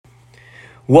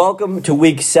Welcome to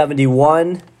week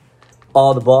 71,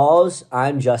 All the Balls.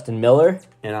 I'm Justin Miller.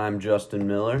 And I'm Justin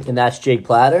Miller. And that's Jake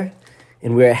Platter.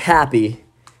 And we're happy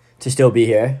to still be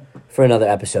here for another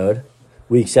episode.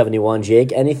 Week 71,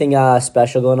 Jake. Anything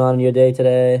special going on in your day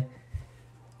today?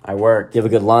 I worked. You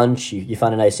have a good lunch? You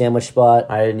found a nice sandwich spot?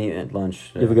 I didn't eat at lunch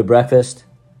today. You have a good breakfast?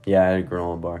 Yeah, I had a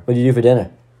granola bar. What did you do for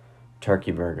dinner?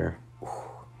 Turkey burger.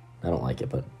 I don't like it,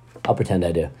 but I'll pretend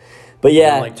I do. But yeah,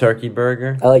 You don't like turkey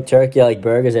burger? I like turkey. I like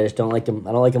burgers. I just don't like them.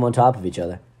 I don't like them on top of each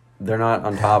other. They're not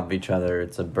on top of each other.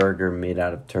 It's a burger made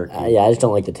out of turkey. Yeah, I just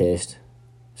don't like the taste.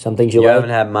 Some things you You like.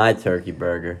 haven't had my turkey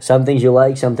burger. Some things you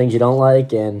like, some things you don't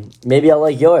like, and maybe I'll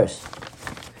like yours.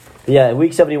 But yeah,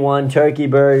 week 71, turkey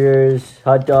burgers,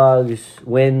 hot dogs,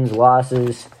 wins,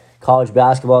 losses, college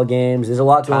basketball games. There's a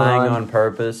lot going Tying on. on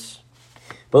purpose.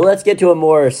 But let's get to a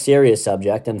more serious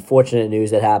subject. Unfortunate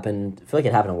news that happened. I feel like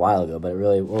it happened a while ago, but it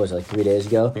really, what was it, like 3 days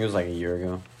ago? I think it was like a year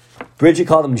ago. Bridget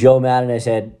called him Joe Madden. I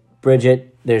said,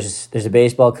 Bridget, there's a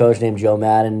baseball coach named Joe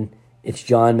Madden. It's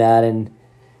John Madden.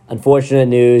 Unfortunate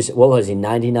news. What was he,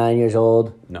 99 years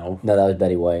old? No. No, that was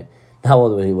Betty White. How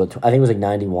old was he? I think it was like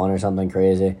 91 or something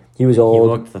crazy. He was He old.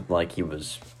 looked like he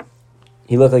was...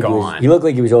 He looked like gone. he looked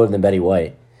like he was older than Betty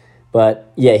White.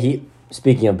 But yeah,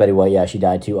 speaking of Betty White, yeah, she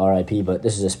died too, R.I.P. But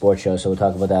this is a sports show, so we'll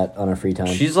talk about that on our free time.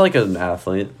 She's like an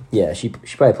athlete. Yeah, she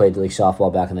probably played like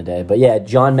softball back in the day. But yeah,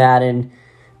 John Madden,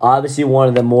 obviously one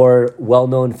of the more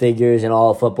well-known figures in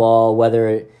all of football,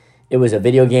 whether it was a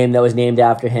video game that was named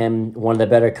after him, one of the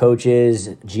better coaches,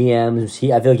 GMs.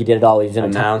 I feel like he did it all. He was an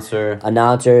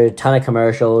announcer, ton of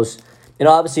commercials. And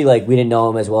obviously, like, we didn't know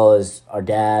him as well as our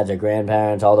dads, our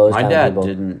grandparents, all those My kind of dad people.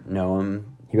 didn't know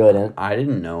him. He really didn't? I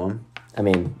didn't know him. I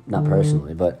mean, not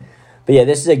personally, but yeah,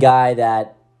 this is a guy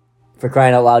that, for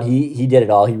crying out loud, he did it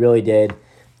all. He really did.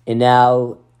 And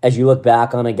now, as you look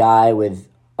back on a guy with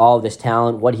all of this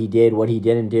talent, what he did, what he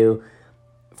didn't do,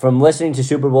 from listening to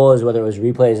Super Bowls, whether it was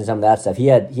replays and some of that stuff, he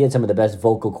had some of the best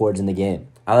vocal cords in the game.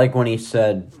 I like when he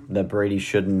said that Brady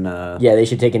shouldn't... Yeah, they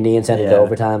should take a knee and send it to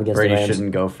overtime against Brady the Rams.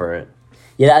 Shouldn't go for it.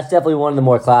 Yeah, that's definitely one of the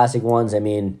more classic ones. I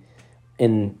mean,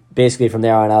 and basically from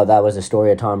there on out, that was the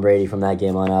story of Tom Brady from that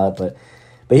game on out. But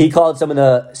he called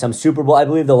some Super Bowl. I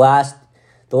believe the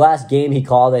last game he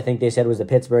called, I think they said, was the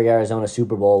Pittsburgh-Arizona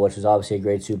Super Bowl, which was obviously a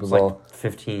great Super Bowl. Like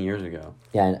 15 years ago.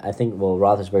 Yeah, and I think,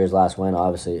 Roethlisberger's last win,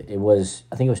 obviously,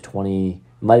 I think it was 20,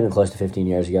 might have been close to 15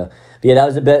 years ago. But yeah, that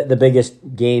was the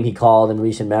biggest game he called in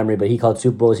recent memory, but he called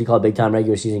Super Bowls, he called big-time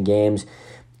regular season games,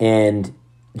 and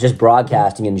just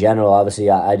broadcasting in general. Obviously,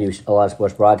 I do a lot of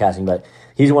sports broadcasting, but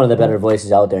he's one of the better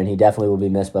voices out there, and he definitely will be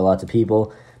missed by lots of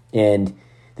people. And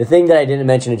the thing that I didn't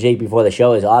mention to Jake before the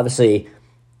show is, obviously,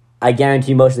 I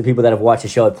guarantee most of the people that have watched the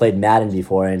show have played Madden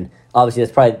before, and obviously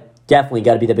that's probably definitely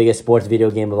got to be the biggest sports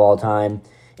video game of all time,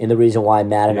 and the reason why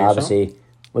Madden, obviously... So?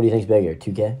 What do you think is bigger,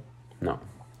 2K? No.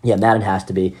 Yeah, Madden has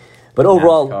to be. But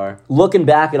overall, NASCAR. Looking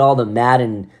back at all the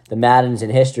Maddens in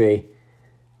history,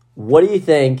 what do you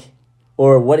think,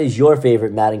 or what is your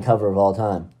favorite Madden cover of all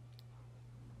time?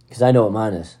 Because I know what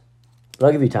mine is. But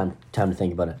I'll give you time to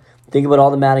think about it. Think about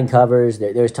all the Madden covers.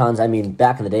 There's tons. I mean,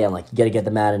 back in the day, I'm like, you got to get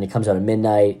the Madden. It comes out at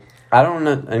midnight. I don't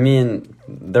know. I mean,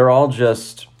 they're all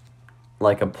just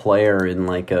like a player in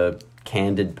like a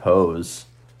candid pose.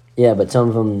 Yeah, but some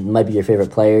of them might be your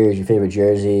favorite players, your favorite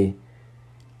jersey.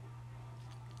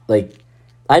 Like,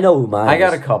 I know who mine is. I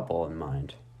got a couple in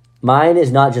mind. Mine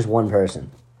is not just one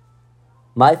person.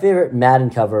 My favorite Madden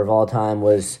cover of all time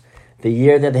was the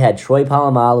year that they had Troy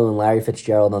Polamalu and Larry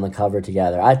Fitzgerald on the cover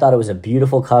together. I thought it was a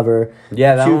beautiful cover.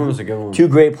 Yeah, that one was a good one. Two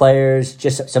great players,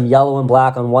 just some yellow and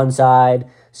black on one side,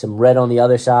 some red on the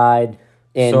other side,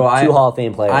 and two Hall of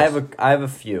Fame players. I have a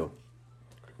few.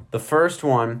 The first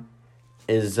one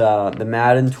is the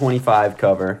Madden 25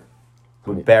 cover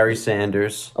with Barry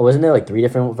Sanders. Oh, wasn't there like 3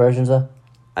 different versions though?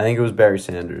 I think it was Barry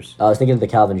Sanders. I was thinking of the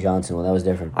Calvin Johnson one. That was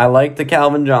different. I like the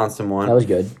Calvin Johnson one. That was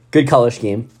good. Good color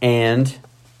scheme. And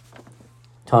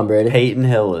Tom Brady. Peyton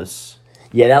Hillis.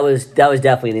 Yeah, that was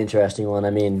definitely an interesting one.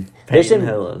 I mean, there's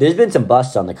been some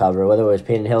busts on the cover, whether it was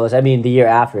Peyton Hillis. I mean, the year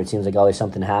after, it seems like always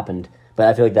something happened. But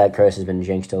I feel like that curse has been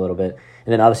jinxed a little bit.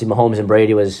 And then obviously Mahomes and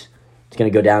Brady it's going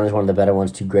to go down as one of the better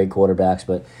ones, 2 great quarterbacks.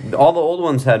 But all the old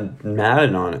ones had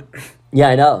Madden on it. Yeah,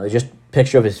 I know. It was just a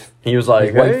picture of his He was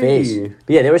like, white hey, face.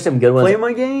 But yeah, there were some good ones. Play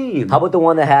my game. How about the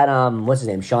one that had, what's his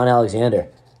name, Sean Alexander?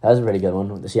 That was a pretty good one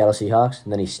with the Seattle Seahawks.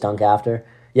 And then he stunk after.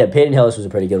 Yeah, Peyton Hillis was a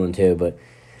pretty good one too. But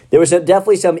there were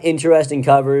definitely some interesting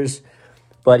covers.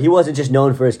 But he wasn't just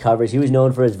known for his covers. He was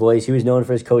known for his voice. He was known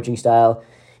for his coaching style.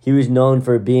 He was known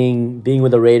for being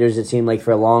with the Raiders, it seemed like,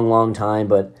 for a long, long time.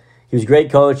 But he was a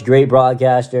great coach, great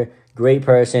broadcaster, great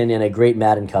person, and a great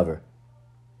Madden cover.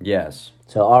 Yes.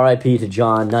 So R.I.P. to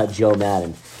John, not Joe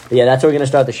Madden. But yeah, that's where we're going to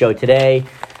start the show today.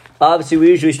 Obviously, we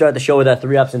usually start the show with our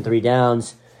 3 ups and 3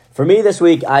 downs. For me this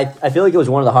week, I feel like it was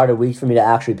one of the harder weeks for me to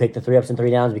actually pick the 3 ups and 3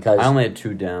 downs because I only had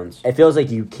 2 downs. it feels like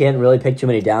you can't really pick too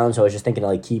many downs. So I was just thinking of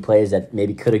like key plays that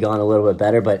maybe could have gone a little bit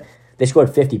better. But they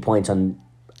scored 50 points on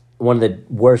one of the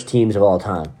worst teams of all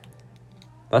time.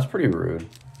 That's pretty rude.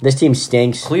 This team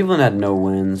stinks. Cleveland had no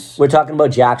wins. We're talking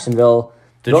about Jacksonville.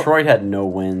 Detroit had no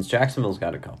wins. Jacksonville's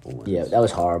got a couple wins. Yeah, that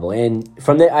was horrible. And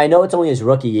from there, I know it's only his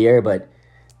rookie year, but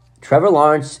Trevor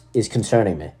Lawrence is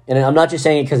concerning me. And I'm not just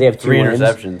saying it because they have 2 3 wins.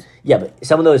 interceptions. Yeah, but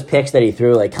some of those picks that he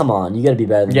threw, like, come on, you got to be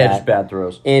better than Yeah, that. just bad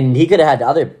throws. And he could have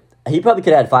had he probably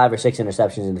could have had 5 or 6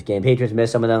 interceptions in this game. Patriots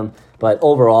missed some of them, but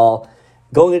overall,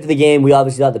 going into the game, we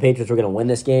obviously thought the Patriots were going to win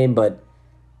this game, but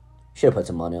should have put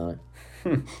some money on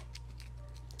it.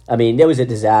 I mean, it was a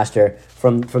disaster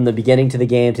from the beginning to the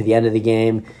game to the end of the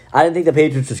game. I didn't think the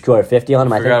Patriots would score 50 on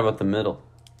them. I forgot about the middle.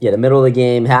 Yeah, the middle of the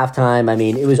game, halftime. I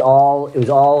mean, it was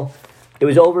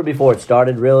over before it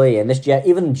started, really. And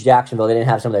even Jacksonville, they didn't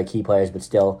have some of their key players, but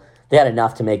still, they had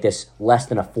enough to make this less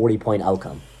than a 40-point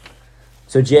outcome.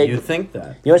 So, Jake, You think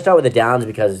that? you want to start with the downs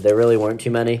because there really weren't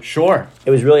too many. Sure.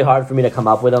 It was really hard for me to come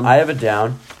up with them. I have a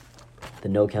down. The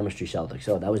no chemistry Celtics.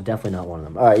 So that was definitely not one of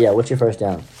them. All right, yeah. What's your first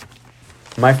down?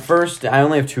 I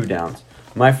only have 2 downs.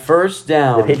 My first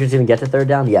down. Did the Patriots even get to third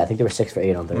down? Yeah, I think they were 6 for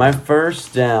 8 on third. My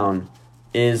first down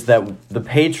is that the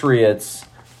Patriots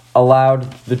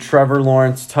allowed the Trevor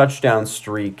Lawrence touchdown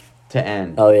streak to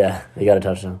end. Oh yeah, they got a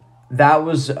touchdown. That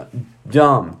was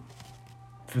dumb.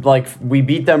 Like, we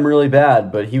beat them really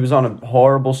bad, but he was on a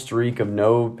horrible streak of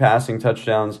no passing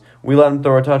touchdowns. We let him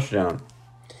throw a touchdown.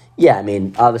 Yeah, I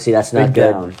mean, obviously that's not Big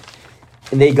good. down.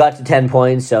 And they got to 10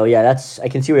 points, so yeah, I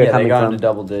can see where you're Yeah, coming they got from. into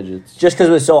double digits. Just because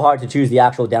it was so hard to choose the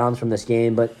actual downs from this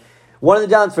game. But one of the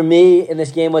downs for me in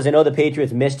this game was I know the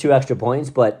Patriots missed 2 extra points,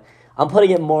 but I'm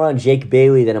putting it more on Jake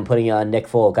Bailey than I'm putting it on Nick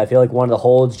Folk. I feel like one of the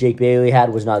holds Jake Bailey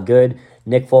had was not good.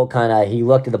 Nick Folk he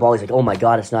looked at the ball, he's like, oh my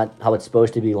God, it's not how it's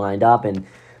supposed to be lined up. And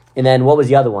then what was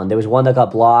the other one? There was one that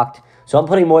got blocked. So I'm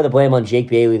putting more of the blame on Jake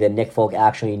Bailey than Nick Folk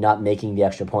actually not making the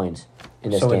extra points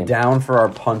in this So game. a down for our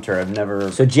punter. I've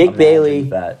never So Jake imagined Bailey-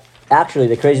 that. Actually,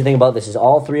 the crazy thing about this is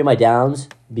all 3 of my downs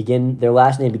their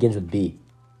last name begins with B.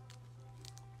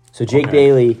 So Jake Okay.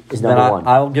 Bailey is Then number 1.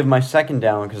 I'll give my second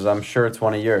down because I'm sure it's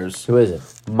one of yours. Who is it?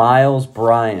 Miles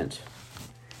Bryant.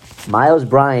 Miles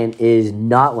Bryant is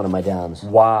not one of my downs.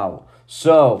 Wow.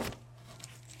 So,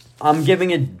 I'm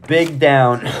giving a big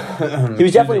down. He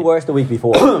was definitely worse the week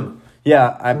before.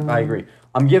 Yeah, I agree.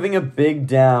 I'm giving a big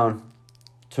down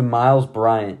to Miles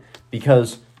Bryant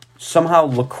because somehow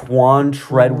Laquan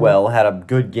Treadwell had a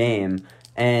good game,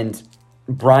 and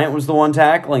Bryant was the one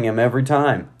tackling him every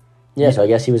time. Yeah, so I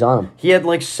guess he was on him. He had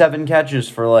like 7 catches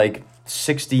for like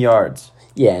 60 yards.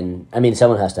 Yeah, and I mean,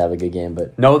 someone has to have a good game,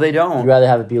 but No, they you'd don't. rather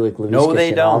have it be like Laviska No,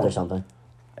 they Shenault don't. or something.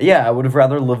 Yeah, I would have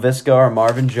rather LaVisca or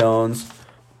Marvin Jones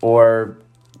or...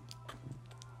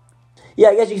 Yeah,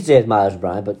 I guess you could say it's Miles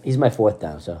Bryant, but he's my 4th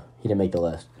down, so he didn't make the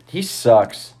list. He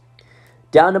sucks.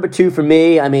 Down number 2 for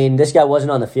me, I mean, this guy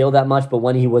wasn't on the field that much, but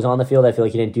when he was on the field, I feel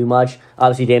like he didn't do much.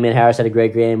 Obviously, Damian Harris had a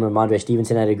great game, Ramondre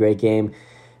Stevenson had a great game.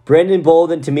 Brandon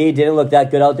Bolden, to me, didn't look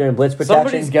that good out there in blitz protection.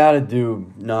 Somebody's got to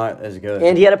do not as good.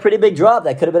 And he had a pretty big drop.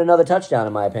 That could have been another touchdown,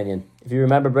 in my opinion. If you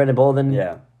remember Brandon Bolden,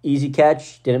 Yeah. easy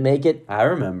catch, didn't make it. I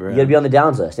remember. You got to be on the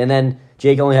downs list. And then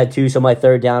Jake only had 2, so my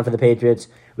 3rd down for the Patriots.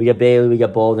 We got Bailey, we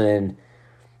got Bolden, and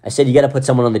I said you got to put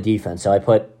someone on the defense. So I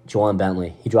put Juwan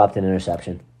Bentley. He dropped an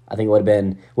interception. I think it would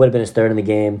have been his 3rd in the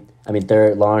game. I mean,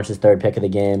 Lawrence's 3rd pick of the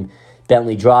game.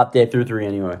 Bentley dropped it. Threw 3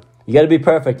 anyway. You got to be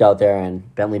perfect out there,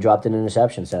 and Bentley dropped an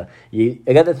interception. So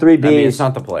I got the 3 Bs. I mean, it's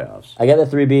not the playoffs. I got the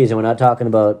 3 Bs, and we're not talking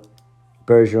about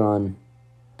Bergeron,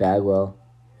 Bagwell,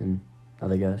 and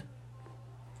other guys.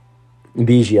 And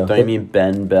Biggio. Don't you mean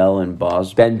Ben Bell and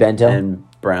Ben Bento? and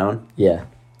Brown? Yeah.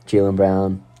 Jalen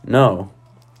Brown, No.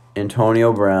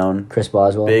 Antonio Brown, Chris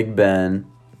Boswell, Big Ben,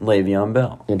 Le'Veon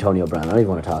Bell. Antonio Brown. I don't even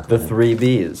want to talk The about him. 3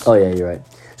 Bs. Oh, yeah, you're right.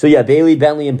 So, yeah, Bailey,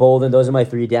 Bentley, and Bolden, those are my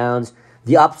 3 downs.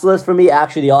 The ups list for me,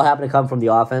 actually, they all happen to come from the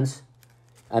offense.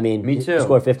 I mean, Me he too.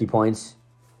 scored 50 points.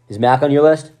 Is Mac on your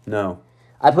list? No.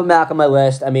 I put Mac on my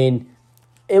list. I mean,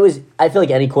 I feel like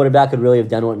any quarterback could really have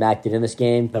done what Mac did in this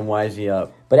game. Then why is he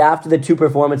up? But after the 2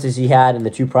 performances he had in the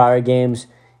 2 prior games,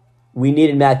 we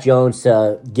needed Mac Jones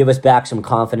to give us back some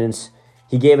confidence.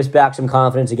 He gave us back some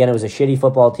confidence. Again, it was a shitty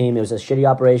football team. It was a shitty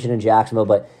operation in Jacksonville,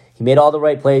 but he made all the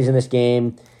right plays in this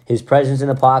game. His presence in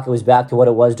the pocket was back to what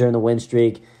it was during the win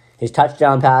streak. His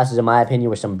touchdown passes, in my opinion,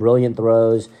 were some brilliant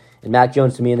throws. And Mac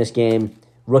Jones, to me, in this game,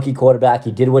 rookie quarterback,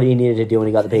 he did what he needed to do when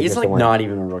he got the Patriots He's like to win. not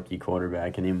even a rookie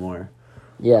quarterback anymore.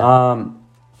 Yeah.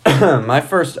 My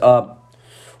first up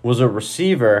was a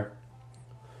receiver.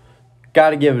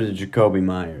 Got to give it to Jacoby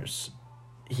Myers.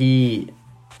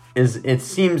 It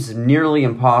seems nearly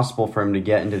impossible for him to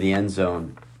get into the end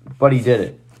zone, but he did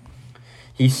it.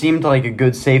 He seemed like a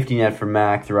good safety net for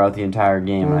Mac throughout the entire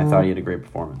game, and I thought he had a great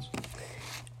performance.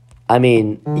 I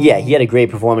mean, yeah, he had a great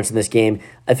performance in this game.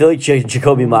 I feel like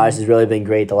Jacoby Myers has really been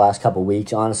great the last couple of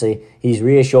weeks, honestly. He's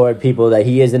reassured people that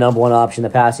he is the number one option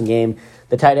in the passing game.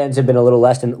 The tight ends have been a little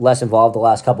less involved the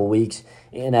last couple of weeks,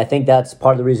 and I think that's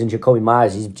part of the reason Jacoby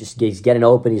Myers, he's getting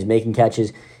open, he's making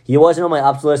catches. He wasn't on my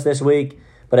ups list this week,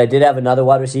 but I did have another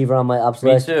wide receiver on my ups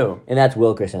list. Me too. And that's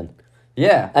Wilkerson.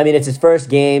 Yeah. I mean, it's his first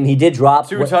game. He did drop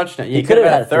 2 touchdowns. He could have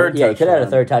had a third touchdown. Yeah, he could have had a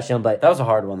third touchdown, but that was a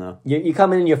hard one, though. You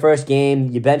come in your first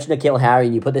game, you bench N'Keal Harry,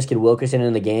 and you put this kid Wilkerson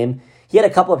in the game. He had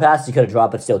a couple of passes he could have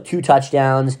dropped, but still 2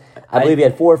 touchdowns. I believe he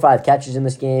had 4 or 5 catches in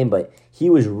this game, but he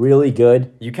was really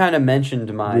good. You kind of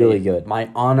mentioned my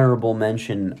honorable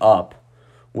mention up,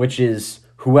 which is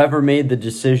whoever made the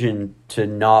decision to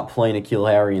not play N'Keal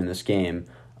Harry in this game.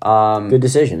 Good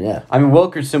decision, yeah. I mean,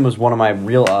 Wilkerson was one of my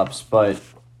real ups, but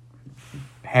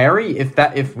Harry,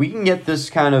 if we can get this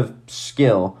kind of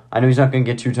skill, I know he's not going to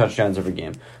get 2 touchdowns every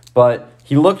game, but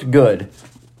he looked good.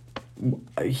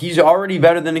 He's already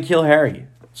better than N'Keal Harry,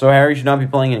 so Harry should not be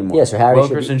playing anymore. Yeah, so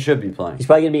Wilkerson should be playing. He's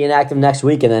probably going to be inactive next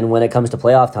week, and then when it comes to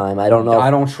playoff time, I don't know.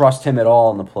 I don't trust him at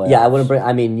all in the playoffs. Yeah, I wouldn't bring.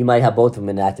 I mean, you might have both of them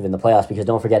inactive in the playoffs because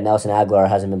don't forget Nelson Aguilar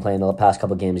hasn't been playing the past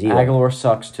couple games either. Aguilar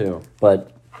sucks too,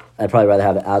 but I'd probably rather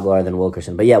have Aguilar than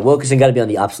Wilkerson. But yeah, Wilkerson got to be on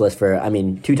the ups list for. I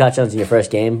mean, 2 touchdowns in your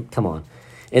first game. Come on.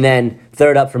 And then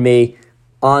third up for me,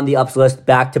 on the ups list,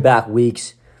 back-to-back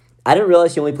weeks. I didn't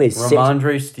realize he only played 6.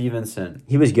 Ramondre Stevenson.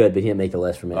 He was good, but he didn't make the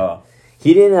list for me. Oh.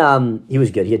 He didn't. He was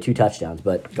good. He had 2 touchdowns,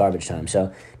 but garbage time.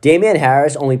 So Damian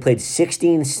Harris only played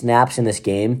 16 snaps in this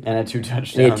game. And had 2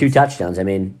 touchdowns. He had 2 touchdowns. I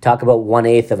mean, talk about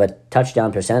 1/8 of a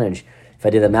touchdown percentage, if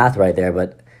I did the math right there.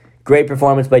 But great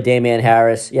performance by Damian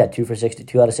Harris. Yeah, 2 for 60,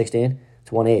 2 out of 16.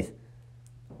 It's 1/8.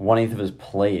 1/8 of his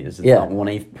plays. It's Yeah. not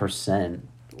 1/8%.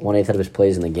 1/8 of his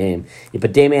plays in the game. Yeah,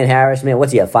 but Damian Harris, man,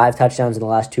 what's he have? 5 touchdowns in the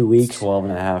last 2 weeks.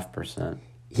 12.5%.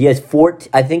 He has 14.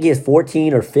 I think he has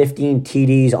 14 or 15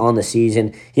 TDs on the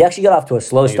season. He actually got off to a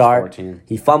slow start. 14.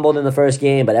 He fumbled in the first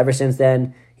game, but ever since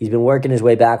then, he's been working his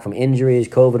way back from injuries,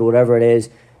 COVID, whatever it is.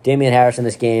 Damian Harris in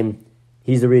this game,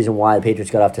 he's the reason why the Patriots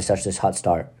got off to such this hot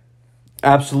start.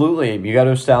 Absolutely. You got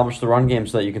to establish the run game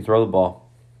so that you can throw the ball.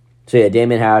 So yeah,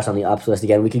 Damian Harris on the ups list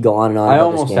again. We could go on and on. I about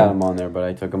almost this had game. him on there, but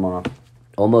I took him off.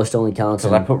 Almost only counts.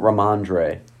 Because I put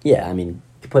Ramondre. Yeah, I mean,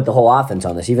 you put the whole offense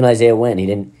on this. Even Isaiah Wynn, he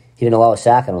didn't allow a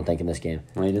sack, I don't think, in this game.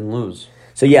 Well, he didn't lose.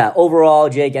 So yeah, overall,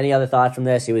 Jake, any other thoughts from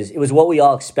this? It was what we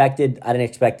all expected. I didn't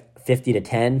expect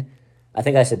 50-10. I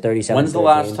think I said 37. When's the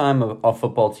last time a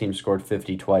football team scored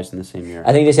 50 twice in the same year?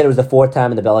 I think they said it was the 4th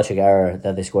time in the Belichick era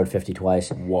that they scored 50 twice.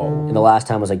 Whoa. And the last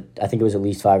time was I think it was at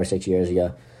least 5 or 6 years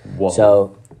ago. Whoa.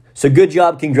 So good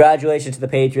job. Congratulations to the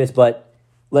Patriots, but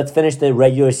let's finish the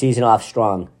regular season off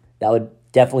strong. That would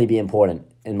definitely be important,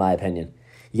 in my opinion.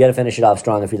 You got to finish it off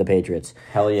strong if you're the Patriots.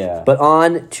 Hell yeah. But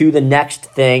on to the next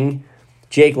thing.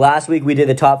 Jake, last week we did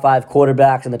the top 5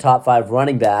 quarterbacks and the top 5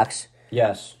 running backs.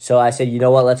 Yes. So I said, you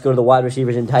know what? Let's go to the wide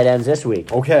receivers and tight ends this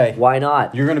week. Okay. Why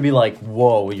not? You're going to be like,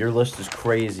 whoa, your list is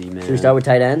crazy, man. Should we start with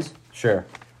tight ends? Sure.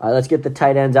 All right, let's get the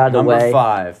tight ends out of the way. Number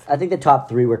 5. I think the top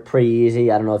 3 were pretty easy.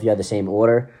 I don't know if you had the same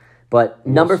order. But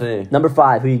number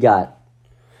 5, who you got?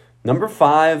 Number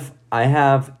 5, I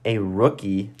have a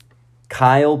rookie,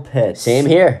 Kyle Pitts. Same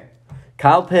here.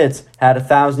 Kyle Pitts had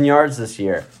 1,000 yards this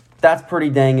year. That's pretty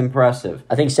dang impressive.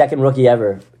 I think second rookie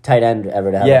ever, tight end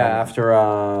ever to have. Yeah, after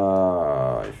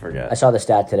I forget. I saw the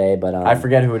stat today, but I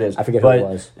forget who it is. I forget who it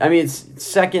was. I mean, it's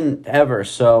second ever,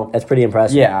 so that's pretty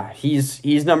impressive. Yeah,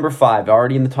 he's number 5,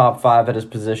 already in the top 5 at his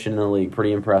position in the league.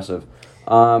 Pretty impressive.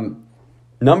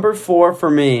 Number 4 for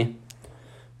me.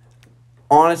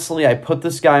 Honestly, I put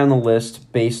this guy on the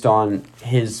list based on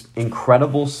his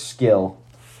incredible skill,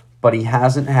 but he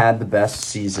hasn't had the best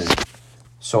season.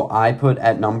 So I put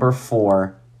at number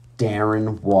 4,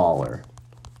 Darren Waller.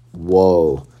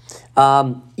 Whoa.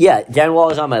 Yeah, Darren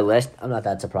Waller's on my list. I'm not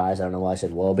that surprised. I don't know why I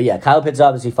said whoa. But yeah, Kyle Pitts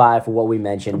obviously 5 for what we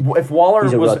mentioned. If Waller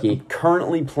He's a was rookie.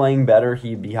 currently playing better,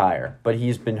 he'd be higher. But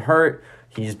he's been hurt.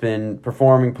 He's been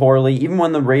performing poorly. Even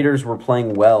when the Raiders were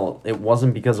playing well, it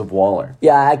wasn't because of Waller.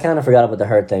 Yeah, I kind of forgot about the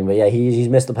hurt thing. But yeah, he's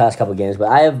missed the past couple games. But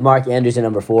I have Mark Andrews at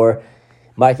number 4.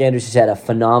 Mark Andrews has had a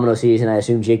phenomenal season. I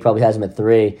assume Jake probably has him at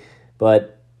 3.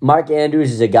 But Mark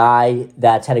Andrews is a guy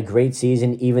that's had a great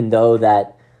season, even though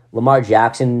that Lamar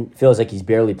Jackson feels like he's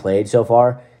barely played so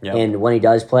far. Yep. And when he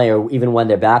does play, or even when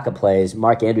their backup plays,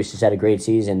 Mark Andrews has had a great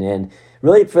season. And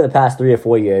really for the past 3 or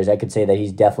 4 years, I could say that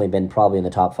he's definitely been probably in the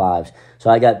top fives. So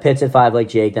I got Pitts at 5 like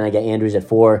Jake, then I got Andrews at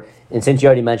 4. And since you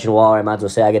already mentioned Waller, I might as well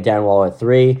say I got Darren Waller at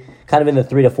 3, kind of in the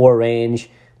 3 to 4 range.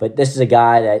 But this is a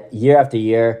guy that year after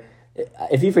year,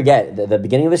 if you forget, the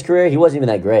beginning of his career, he wasn't even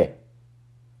that great.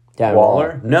 Darren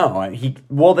Waller? No,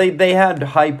 they had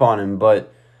hype on him,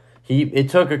 but it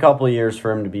took a couple of years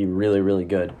for him to be really, really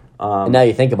good. And now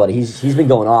you think about it, he's been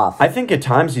going off. I think at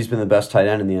times he's been the best tight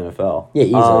end in the NFL. Yeah,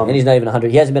 easily. And he's not even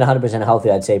 100. He hasn't been 100% healthy,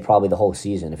 I'd say, probably the whole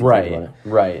season. If you think about it.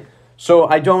 Right. So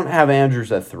I don't have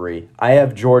Andrews at 3. I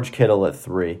have George Kittle at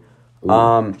 3.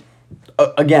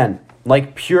 Again,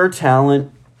 like pure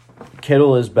talent,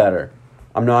 Kittle is better.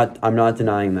 I'm not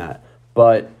denying that.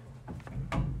 But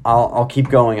I'll keep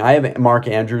going. I have Mark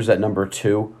Andrews at number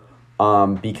 2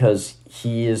 because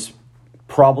he is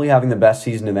probably having the best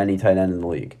season of any tight end in the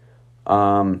league.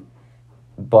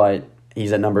 But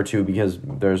he's at number 2 because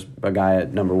there's a guy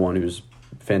at number 1 who's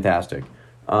fantastic.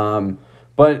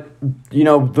 But, you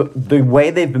know, the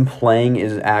way they've been playing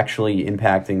is actually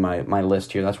impacting my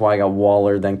list here. That's why I got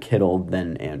Waller, then Kittle,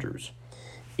 then Andrews.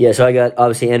 Yeah, so I got,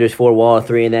 obviously, Andrews 4, Waller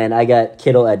 3, and then I got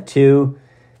Kittle at 2.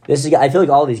 I feel like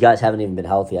all these guys haven't even been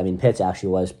healthy. I mean, Pitts actually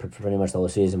was pretty much the whole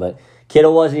season, but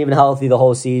Kittle wasn't even healthy the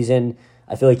whole season.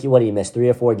 I feel like, he missed 3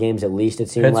 or 4 games at least, it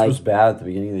seemed Pitts like. was bad at the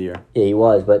beginning of the year. Yeah, he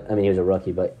was, but, I mean, he was a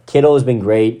rookie. But Kittle has been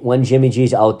great. When Jimmy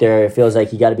G's out there, it feels like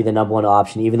he got to be the number 1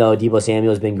 option, even though Deebo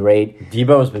Samuel's been great.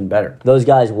 Deebo has been better. Those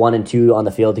guys 1 and 2 on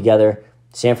the field together.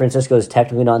 San Francisco is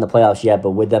technically not in the playoffs yet,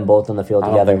 but with them both on the field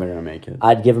together, I don't think they're going to make it.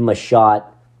 I'd give them a shot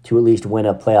to at least win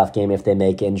a playoff game if they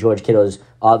make it. And George Kittle is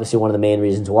obviously one of the main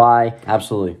reasons why.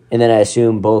 Absolutely. And then I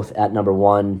assume both at number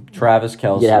 1. Travis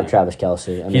Kelce. You'd have Travis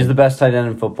Kelce. He's the best tight end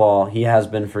in football. He has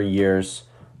been for years.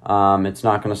 It's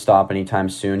not going to stop anytime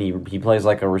soon. He plays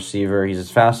like a receiver. He's as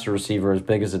fast a receiver, as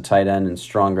big as a tight end, and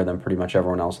stronger than pretty much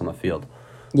everyone else on the field.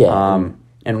 Yeah.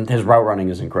 And his route running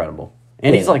is incredible.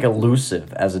 And he's like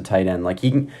elusive as a tight end. Like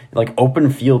he can open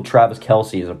field Travis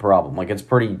Kelce is a problem. Like it's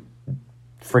pretty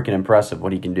freaking impressive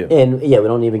what he can do. And yeah, we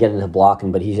don't even get into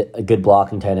blocking, but he's a good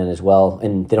blocking tight end as well.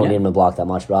 And they don't need him to block that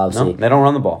much, but obviously they don't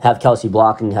run the ball. Have Kelce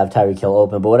blocking, have Tyreek Hill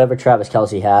open. But whatever Travis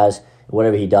Kelce has,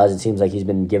 whatever he does, it seems like he's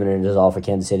been giving it his all for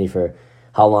Kansas City for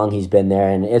how long he's been there.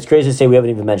 And it's crazy to say we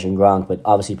haven't even mentioned Gronk, but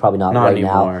obviously probably not right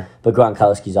anymore. now. But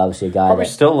Gronkowski's obviously a guy probably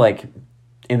still like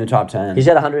in the top 10. He's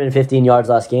had 115 yards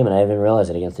last game, and I didn't even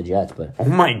realize it against the Jets. But oh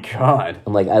my god!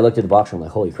 I'm like, I looked at the box score, I'm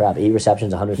like, holy crap, 8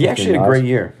 receptions, 115 yards. He actually had a great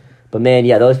year. But man,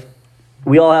 yeah,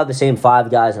 we all have the same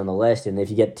 5 guys on the list, and if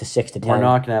you get to 6 to 10, we're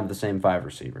not going to have the same 5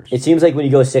 receivers. It seems like when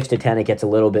you go 6 to 10, it gets a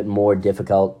little bit more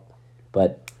difficult.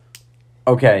 But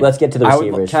okay, let's get to the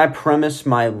receivers. Can I premise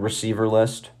my receiver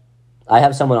list? I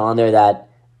have someone on there that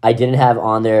I didn't have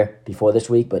on there before this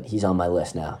week, but he's on my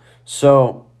list now.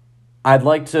 So I'd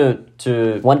like to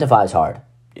 1 to 5 is hard.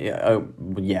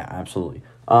 Yeah, absolutely.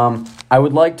 I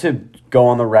would like to go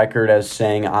on the record as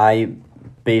saying I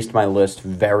based my list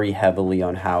very heavily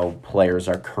on how players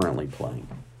are currently playing.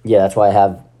 Yeah, that's why I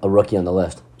have a rookie on the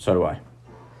list. So do I.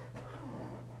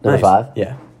 Number 5?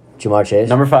 Yeah. Ja'Marr Chase?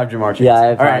 Number 5, Ja'Marr Chase. Yeah, I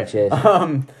have Ja'Marr Chase.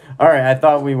 All right, I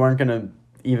thought we weren't going to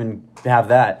even have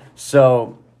that.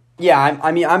 So, yeah,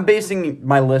 I'm basing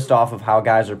my list off of how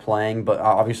guys are playing, but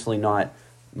obviously not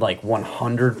like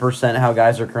 100% how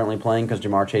guys are currently playing because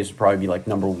Ja'Marr Chase would probably be like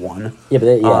number 1. Yeah,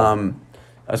 but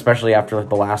especially after like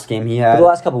the last game he had. For the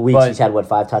last couple of weeks, he's had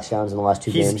 5 touchdowns in the last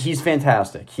 2 games. He's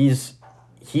fantastic. He's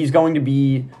going to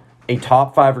be a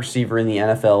top 5 receiver in the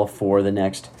NFL for the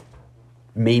next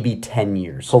maybe 10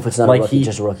 years. Hopefully it's not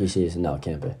just a rookie season. No, it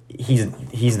can't be.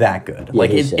 He's that good. Yeah,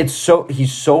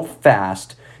 he's so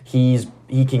fast.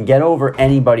 He can get over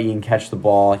anybody and catch the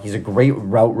ball. He's a great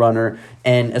route runner,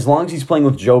 and as long as he's playing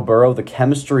with Joe Burrow, the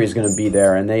chemistry is going to be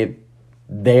there, and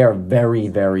they are very,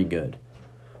 very good.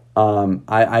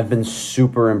 I've been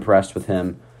super impressed with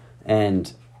him,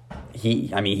 and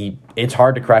it's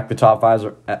hard to crack the top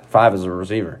 5 as a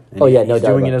receiver. And no doubt. He's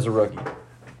doing it as a rookie.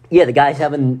 Yeah, the guy's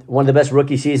having one of the best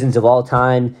rookie seasons of all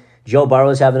time. Joe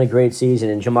Burrow's having a great season,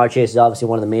 and Ja'Marr Chase is obviously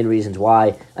one of the main reasons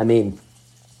why. I mean,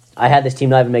 I had this team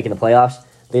not even making the playoffs.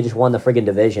 They just won the friggin'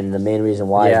 division, and the main reason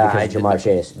why is because of Ja'Marr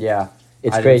Chase. Yeah.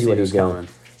 It's crazy what he's doing.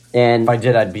 And if I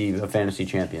did, I'd be a fantasy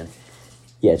champion.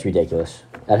 Yeah, it's ridiculous.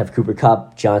 I'd have Cooper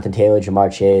Kupp, Jonathan Taylor,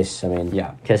 Ja'Marr Chase. I mean,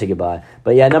 kiss it goodbye.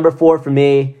 But yeah, number 4 for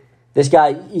me, this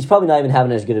guy, he's probably not even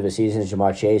having as good of a season as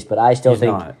Ja'Marr Chase, but I still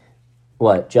think... Not.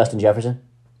 What, Justin Jefferson?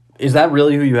 Is that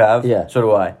really who you have? Yeah. So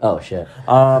do I. Oh, shit.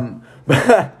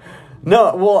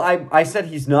 No, well, I said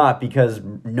he's not because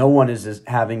no one is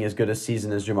having as good a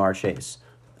season as Ja'Marr Chase.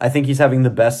 I think he's having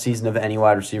the best season of any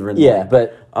wide receiver in the Yeah, league.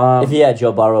 but if he had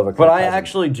Joe Burrow over Kirk But I Cousins,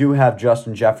 actually do have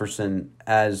Justin Jefferson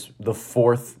as the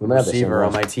fourth might have the same receiver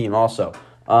on list. my team also.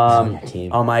 On your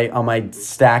team. On my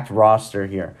stacked roster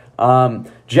here.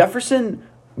 Jefferson,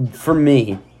 for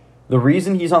me, the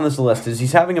reason he's on this list is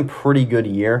he's having a pretty good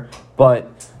year, but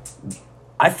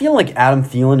I feel like Adam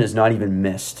Thielen is not even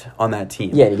missed on that team.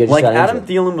 Yeah, he just like got Adam injured.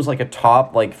 Thielen was like a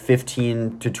top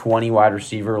 15 to 20 wide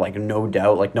receiver, like no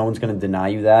doubt. Like no one's going to deny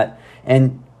you that.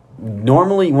 And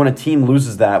normally when a team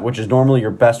loses that, which is normally your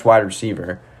best wide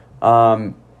receiver,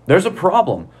 there's a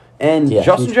problem. And Yeah,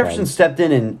 Justin huge Jefferson problem. stepped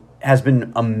in and has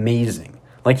been amazing.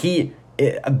 Like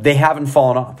they haven't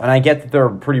fallen off. And I get that they're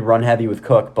pretty run heavy with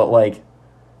Cook, but like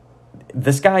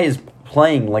this guy is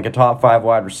playing like a top 5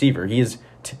 wide receiver. He's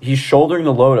shouldering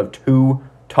the load of 2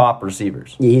 top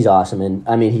receivers. Yeah, he's awesome, and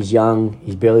I mean he's young.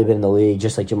 He's barely been in the league,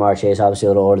 just like Jamar Chase, obviously a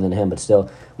little older than him, but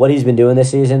still, what he's been doing this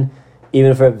season,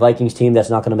 even for a Vikings team that's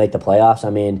not going to make the playoffs,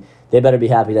 I mean they better be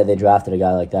happy that they drafted a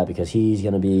guy like that because he's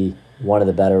going to be one of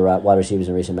the better wide receivers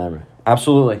in recent memory.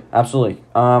 Absolutely.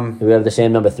 Do we have the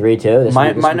same number 3 too?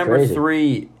 My This number crazy.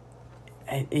 3,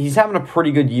 he's having a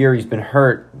pretty good year. He's been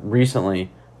hurt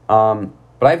recently, but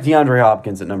I have DeAndre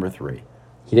Hopkins at number 3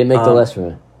 He didn't make the list for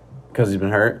me. because he's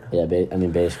been hurt. Yeah,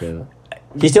 basically.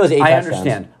 He still has 8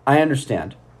 touchdowns. I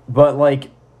understand. But like,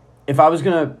 if I was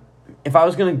gonna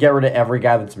get rid of every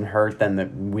guy that's been hurt,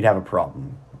 then we'd have a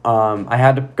problem. I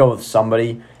had to go with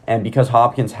somebody, and because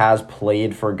Hopkins has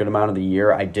played for a good amount of the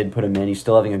year, I did put him in. He's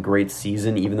still having a great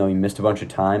season, even though he missed a bunch of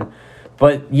time.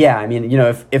 But yeah, I mean,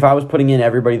 if I was putting in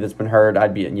everybody that's been hurt,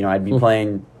 I'd be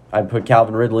playing. I'd put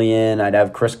Calvin Ridley in. I'd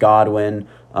have Chris Godwin.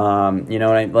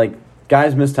 And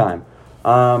guys miss time.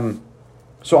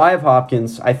 So I have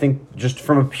Hopkins. I think just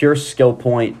from a pure skill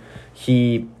point,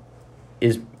 he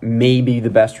is maybe the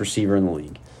best receiver in the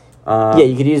league. Yeah,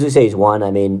 you could easily say he's one.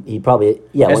 I mean, he probably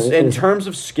In terms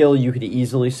of skill, you could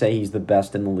easily say he's the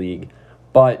best in the league,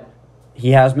 but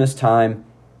he has missed time.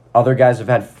 Other guys have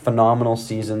had phenomenal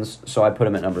seasons, so I put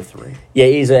him at number 3. Yeah,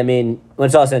 easily. I mean, when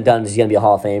it's all said and done, he's going to be a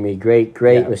Hall of Famer. Great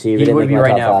Yeah. receiver. He Didn't would make be my right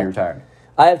top now if five. he retired.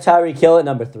 I have Tyreek Hill at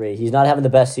number 3. He's not having the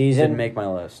best season. Didn't make my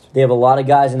list. They have a lot of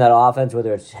guys in that offense,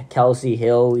 whether it's Kelsey,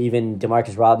 Hill, even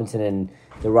Demarcus Robinson, and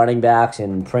the running backs,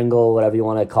 and Pringle, whatever you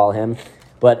want to call him.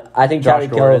 But I think Josh Tyreek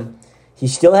Hill, Gordon.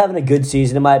 he's still having a good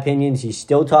season, in my opinion. He's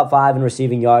still top 5 in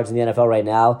receiving yards in the NFL right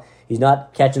now. He's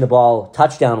not catching the ball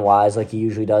touchdown-wise like he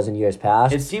usually does in years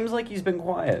past. It seems like he's been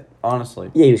quiet,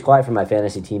 honestly. Yeah, he was quiet for my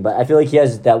fantasy team, but I feel like he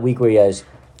has that week where he has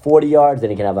 40 yards,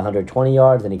 then he can have 120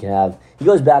 yards, then he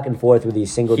goes back and forth with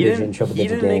these single-digit and He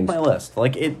triple-digit didn't make games. my list.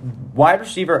 Wide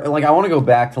receiver. Like I want to go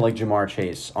back to Jamar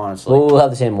Chase. Honestly. We'll have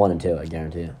the same 1 and 2, I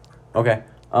guarantee you. Okay.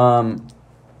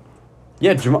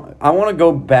 Yeah, I want to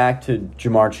go back to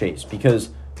Jamar Chase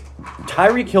because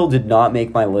Tyreek Hill did not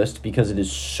make my list because it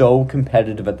is so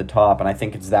competitive at the top, and I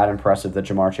think it's that impressive that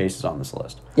Jamar Chase is on this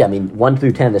list. Yeah, I mean, 1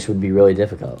 through 10, this would be really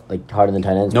difficult, like harder than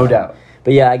tight ends. No doubt.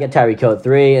 But yeah, I get Tyreek Hill at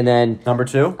 3, and then Number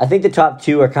 2? I think the top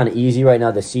 2 are kind of easy right now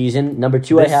this season. Number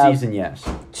 2, This I have season, yes.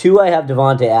 2. I have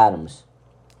Devontae Adams.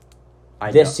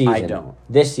 Season. I don't.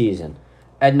 This season.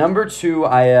 At number 2,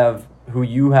 I have who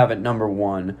you have at number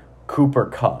 1, Cooper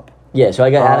Kupp. Yeah, so I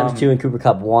got Adams 2 and Cooper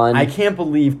Kupp 1. I can't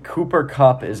believe Cooper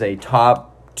Kupp is a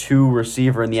top 2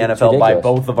 receiver in the It's NFL by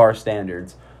ridiculous. both of our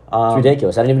standards. It's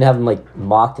ridiculous. I didn't even have him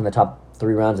mocked in the top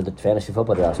 3 rounds of the fantasy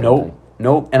football draft. or anything.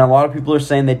 Nope. And a lot of people are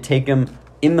saying they'd take him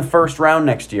in the first round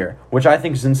next year, which I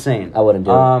think is insane. I wouldn't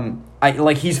do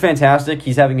it. He's fantastic.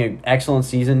 He's having an excellent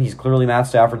season. He's clearly Matt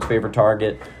Stafford's favorite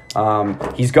target.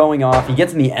 He's going off. He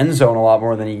gets in the end zone a lot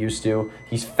more than he used to.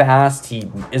 He's fast. He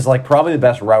is probably the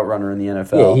best route runner in the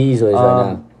NFL. Yeah, he easily is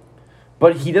right now.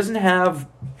 But he doesn't have,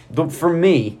 for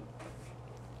me,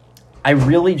 I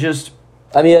really just...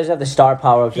 I mean, he doesn't have the star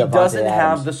power of He Devontae doesn't Adams.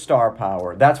 have the star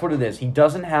power. That's what it is. He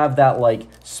doesn't have that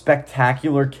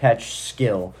spectacular catch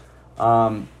skill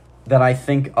that I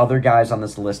think other guys on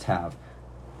this list have.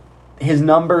 His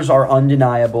numbers are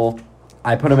undeniable.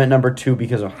 I put him at number 2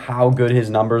 because of how good his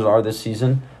numbers are this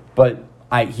season. But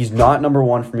he's not number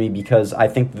 1 for me because I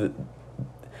think that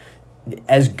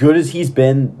as good as he's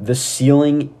been, the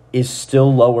ceiling is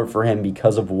still lower for him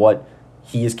because of what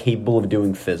he is capable of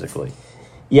doing physically.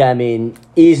 Yeah, I mean,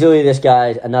 easily this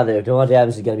guy, Devontae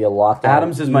Adams is going to be a lockdown.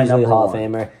 Adams is my easily number Hall of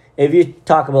 1. Famer. If you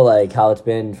talk about how it's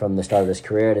been from the start of his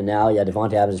career to now, yeah,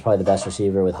 Devontae Adams is probably the best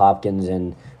receiver with Hopkins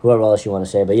and whoever else you want to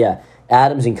say. But yeah,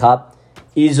 Adams and Kupp,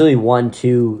 easily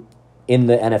 1-2 in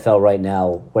the NFL right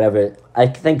now. Whatever, I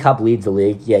think Kupp leads the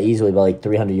league. Yeah, easily by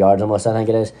 300 yards almost. I think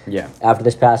it is. Yeah. After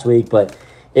this past week, but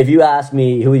if you ask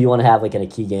me who you want to have in a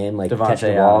key game, catch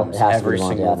the ball, Adams it has every to be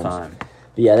Devontae single Adams. time.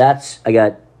 But yeah, I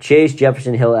got Chase,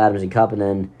 Jefferson, Hill, Adams, and Cup, and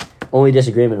then only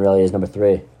disagreement really is number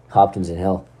 3, Hopkins and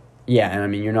Hill. Yeah, and I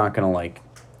mean, you're not going to,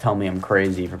 tell me I'm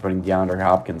crazy for putting DeAndre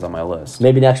Hopkins on my list.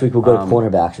 Maybe next week we'll go to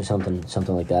cornerbacks or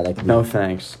something like that. That could be No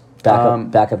thanks.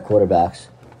 backup quarterbacks.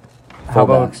 How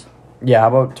Fullbacks. how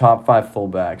about top 5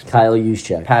 fullbacks? Kyle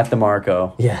Juszczyk. Pat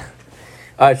DeMarco. Yeah.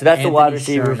 All right, so that's the Anthony wide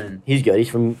receivers. Sherman. He's good.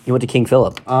 He went to King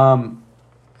Philip.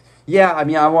 Yeah, I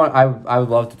mean, I would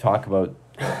love to talk about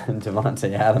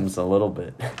Devontae Adams a little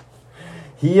bit.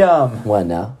 He What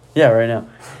now? Yeah, right now.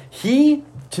 He,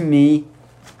 to me,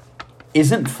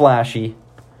 isn't flashy.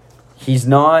 He's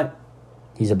not.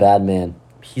 He's a bad man.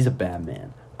 He's a bad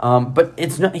man. But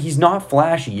it's not. He's not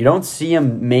flashy. You don't see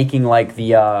him making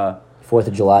the 4th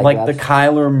of July. like grabs. the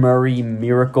Kyler Murray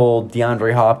miracle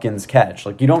DeAndre Hopkins catch.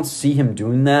 Like you don't see him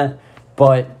doing that.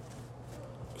 But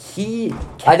he.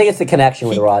 I think it's the connection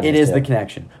with Rodgers. It is too. the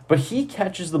connection. But he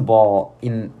catches the ball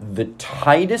in the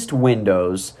tightest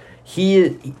windows.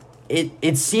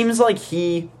 It seems like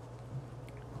he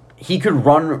could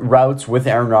run routes with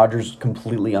Aaron Rodgers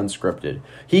completely unscripted.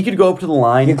 He could go up to the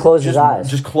line. He could close his eyes.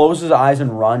 Just close his eyes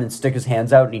and run and stick his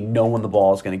hands out, and he'd know when the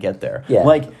ball is going to get there.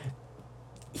 Yeah.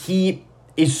 He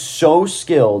is so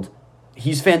skilled.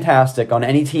 He's fantastic. On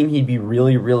any team, he'd be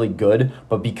really, really good.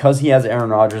 But because he has Aaron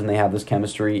Rodgers and they have this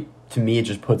chemistry, to me, it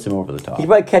just puts him over the top. He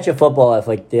might catch a football if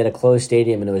they had a closed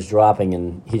stadium and it was dropping,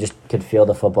 and he just could feel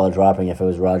the football dropping if it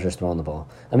was Rodgers throwing the ball.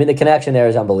 I mean, the connection there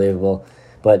is unbelievable.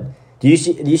 But do you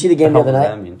see the game the other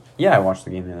night? I mean, yeah, I watched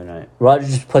the game the other night.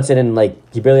 Rodgers just puts it in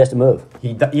he barely has to move.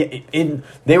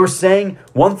 They were saying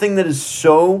one thing that is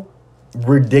so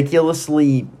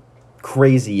ridiculously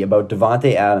crazy about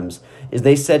Devontae Adams is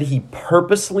they said he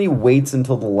purposely waits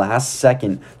until the last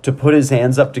second to put his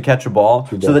hands up to catch a ball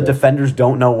so that defenders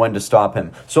don't know when to stop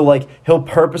him. So he'll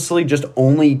purposely just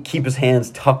only keep his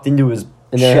hands tucked into his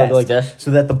and then he'll go like this?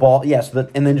 so that the ball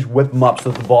and then just whip him up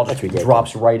so that the ball just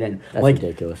drops right in. That's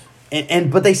ridiculous.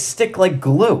 But they stick like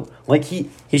glue.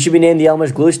 He should be named the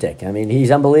Elmer's glue stick. I mean, he's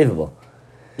unbelievable.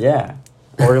 Yeah.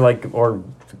 Or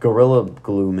Gorilla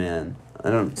Glue Man. I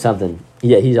don't Something.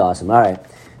 Yeah, he's awesome. All right.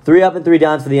 3 up and 3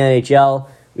 downs for the NHL.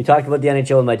 We talked about the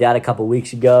NHL with my dad a couple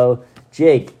weeks ago.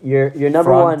 Jake, your number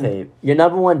Frog one tape. your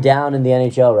number one down in the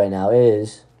NHL right now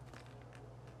is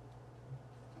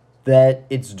that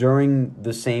it's during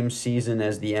the same season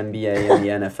as the NBA and the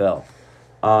NFL.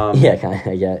 yeah, kind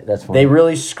of. Yeah, that's fine. They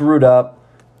really screwed up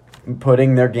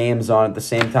putting their games on at the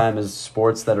same time as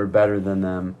sports that are better than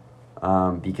them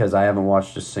because I haven't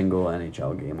watched a single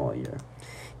NHL game all year.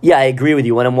 Yeah, I agree with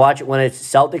you. When it's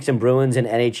Celtics and Bruins and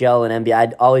NHL and NBA,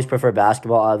 I'd always prefer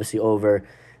basketball, obviously, over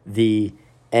the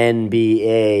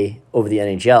NBA, over the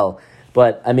NHL.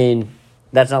 But, I mean,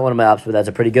 that's not one of my ups, but that's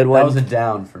a pretty good one. That was a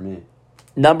down for me.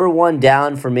 Number one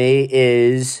down for me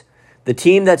is the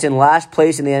team that's in last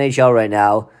place in the NHL right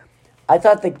now. I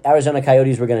thought the Arizona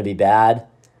Coyotes were going to be bad,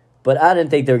 but I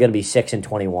didn't think they were going to be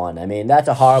 6-21. I mean, that's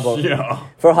a horrible... Yeah.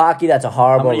 For hockey, that's a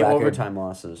horrible How many record. overtime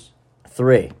losses?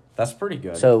 3. That's pretty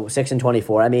good. So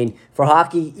 6-24. I mean, for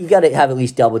hockey, you got to have at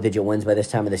least double-digit wins by this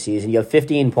time of the season. You have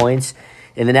 15 points,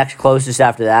 and the next closest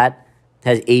after that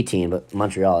has 18. But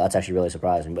Montreal, that's actually really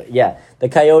surprising. But yeah, the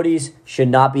Coyotes should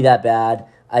not be that bad.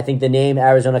 I think the name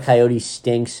Arizona Coyotes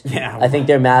stinks. Yeah, I think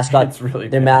their mascot, it's really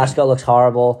their bad. mascot looks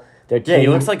horrible. Their Yeah, he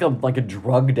team- looks like a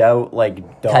drugged out dog.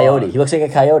 coyote. He looks like a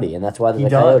coyote, and that's why they're He the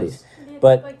does. Coyotes.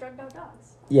 But like drugged out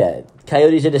dogs. yeah,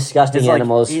 coyotes are disgusting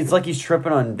animals. It's like he's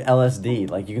tripping on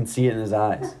LSD. You can see it in his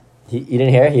eyes. You didn't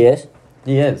hear? He is.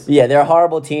 He is. Yeah, they're a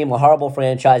horrible team, a horrible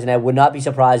franchise, and I would not be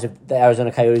surprised if the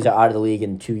Arizona Coyotes are out of the league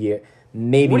in 2 years,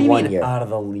 maybe What do you 1 mean year. out of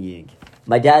the league?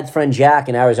 My dad's friend Jack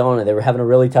in Arizona, they were having a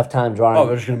really tough time drawing. Oh,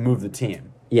 they're just gonna move the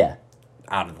team Yeah,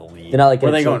 out of the league. They're not Where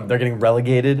are they gonna going? They're getting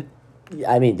relegated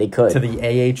I mean they could. to the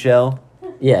AHL.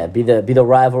 Yeah, be the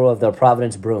rival of the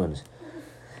Providence Bruins.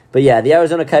 But yeah, the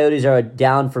Arizona Coyotes are a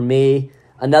down for me.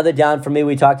 Another down for me.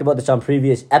 We talked about this on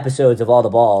previous episodes of All the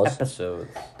Balls. Episodes.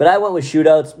 But I went with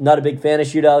shootouts. Not a big fan of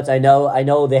shootouts. I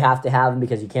know they have to have them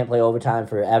because you can't play overtime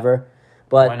forever.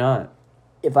 But Why not?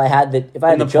 if I had the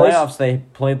In the choice, playoffs, they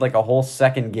played a whole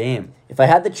second game. if I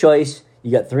had the choice,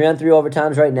 you got 3-on-3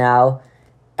 overtimes right now.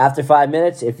 After 5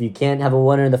 minutes, if you can't have a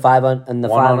winner in the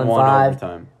 5-on-5,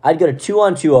 Overtime. I'd go to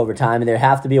 2-on-2 overtime, and there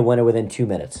have to be a winner within 2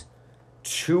 minutes.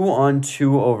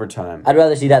 2-on-2 overtime. I'd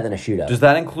rather see that than a shootout. Does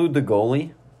that include the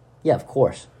goalie? Yeah, of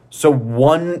course. So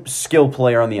one skill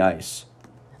player on the ice.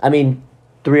 I mean,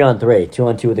 3-on-3,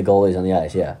 2-on-2 with the goalies on the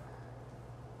ice. Yeah.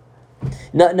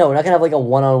 No, we're not gonna have a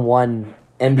 1-on-1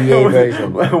 NBA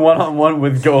version. 1-on-1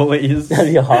 with goalies.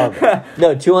 That'd be horrible.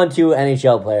 No, 2-on-2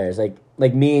 NHL players,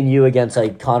 like me and you against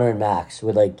Connor and Max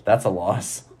with That's a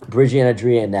loss. Bridgie and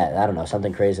Adria net. I don't know,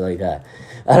 something crazy like that.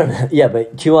 I don't know. Yeah,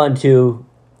 but 2-on-2.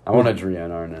 I want Adria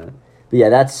and Arnett. But yeah,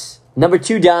 that's number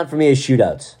 2 down for me is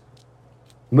shootouts.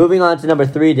 Moving on to number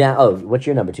 3 down. Oh, what's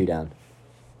your number 2 down?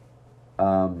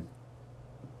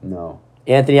 No.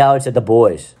 Anthony Howard said The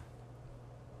Boys.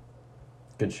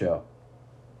 Good show.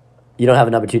 You don't have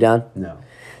a number 2 down? No.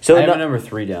 So I have a number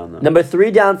 3 down, though. Number 3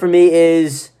 down for me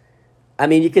is, I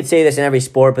mean, you could say this in every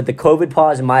sport, but the COVID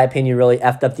pause, in my opinion, really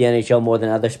effed up the NHL more than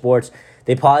other sports.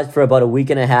 They paused for about a week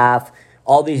and a half.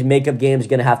 All these makeup games are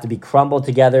going to have to be crumbled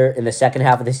together in the second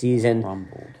half of the season.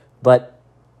 Crumbled. But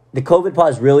the COVID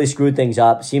pause really screwed things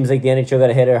up. Seems like the NHL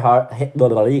got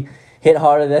hit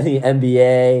harder than the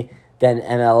NBA, then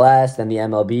MLS, then the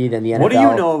MLB, then the NFL. What do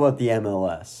you know about the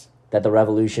MLS? That the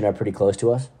Revolution are pretty close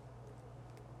to us.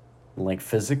 Like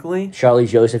physically? Charlie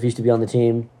Joseph used to be on the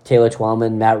team. Taylor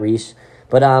Twellman, Matt Reese.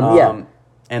 But, yeah.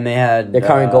 And they had... Their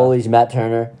current goalies, Matt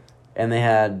Turner. And they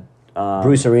had...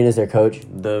 Bruce Arena's their coach.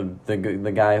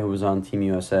 The guy who was on Team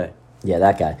USA. Yeah,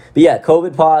 that guy. But yeah,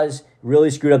 COVID pause really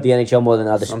screwed up the NHL more than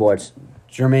other sports.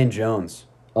 Jermaine Jones.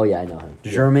 Oh, yeah, I know him.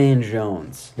 Jermaine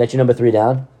Jones. That's your number 3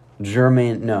 down?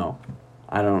 No.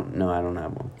 I don't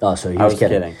have one. Oh, so he I was was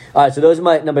kidding. kidding. All right, so those are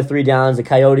my number 3 downs, the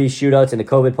Coyotes, shootouts, and the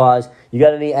COVID pause. You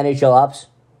got any NHL ups?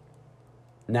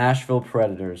 Nashville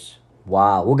Predators.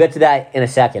 Wow, we'll get to that in a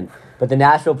second. But the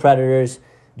Nashville Predators,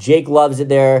 Jake loves it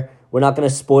there. We're not going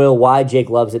to spoil why Jake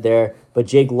loves it there, but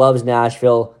Jake loves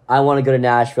Nashville. I want to go to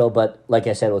Nashville, but like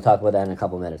I said, we'll talk about that in a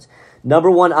couple minutes.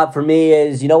 Number 1 up for me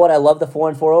is, you know what? I love the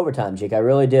 4-on-4 overtime, Jake. I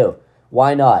really do.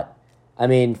 Why not? I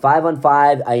mean,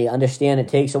 5-on-5, I understand it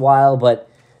takes a while, but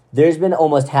there's been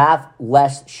almost half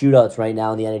less shootouts right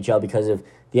now in the NHL because of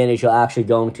the NHL actually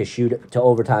going to shoot to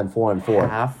overtime 4-on-4.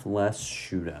 Half less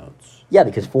shootouts. Yeah,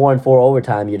 because 4-on-4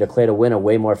 overtime, you declared a winner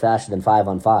way more faster than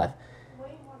 5-on-5.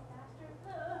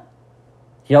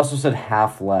 He also said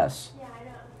half less. Yeah, I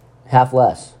know. Half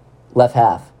less. Left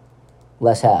half.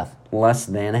 Less half. Less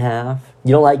than half?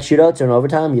 You don't like shootouts or an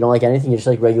overtime? You don't like anything? You just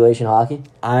like regulation hockey?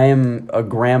 I'm a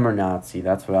grammar Nazi.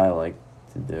 That's what I like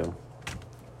to do.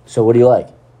 So what do you like?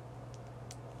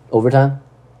 Overtime?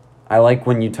 I like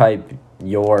when you type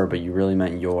your, but you really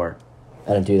meant your.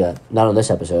 I don't do that. Not on this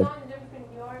episode. What's the difference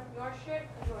between your shit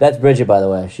and yours? That's Bridget, by the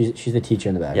way. She's the teacher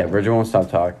in the back. Yeah, Bridget won't stop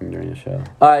talking during the show.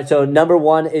 All right, so number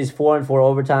 1 is 4-on-4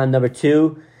 overtime. Number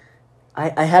 2,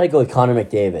 I had to go with Connor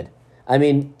McDavid. I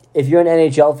mean, if you're an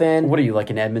NHL fan, What are you, like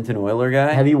an Edmonton Oiler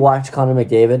guy? have you watched Connor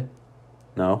McDavid?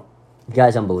 No. The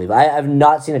guy's unbelievable. I've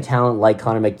not seen a talent like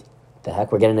Connor The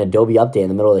heck, we're getting an Adobe update in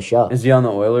the middle of the show. Is he on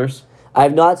the Oilers? I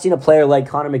have not seen a player like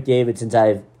Connor McDavid since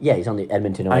he's on the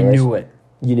Edmonton Oilers. I knew it.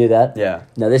 You knew that? Yeah.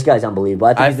 No, this guy's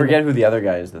unbelievable. I forget who the other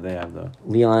guy is that they have, though.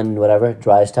 Leon, whatever,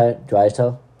 Drysdale.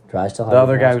 The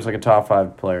other guy was like a top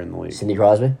 5 player in the league. Sidney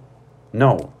Crosby?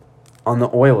 No. On the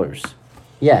Oilers.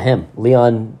 Yeah, him.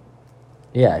 Leon.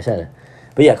 Yeah, I said it.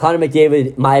 But yeah, Connor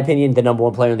McDavid, my opinion, the number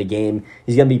 1 player in the game.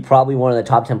 He's going to be probably one of the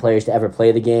top 10 players to ever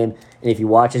play the game. And if you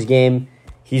watch his game,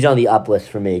 he's on the up list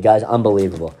for me. Guy's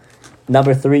unbelievable.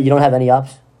 Number 3, you don't have any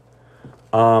ups?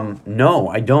 No,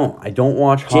 I don't. I don't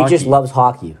watch hockey. Jake just loves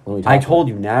hockey. When we talk I about told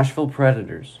it. you, Nashville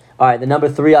Predators. All right, the number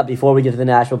 3 up before we get to the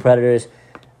Nashville Predators.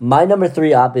 My number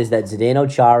 3 up is that Zdeno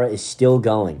Chara is still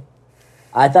going.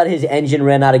 I thought his engine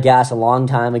ran out of gas a long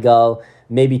time ago,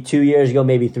 maybe 2 years ago,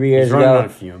 maybe 3 years He's running ago. out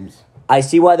of fumes. I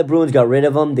see why the Bruins got rid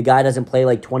of him. The guy doesn't play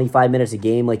like 25 minutes a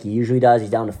game like he usually does. He's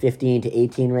down to 15 to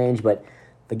 18 range, but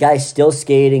the guy's still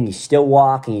skating, he's still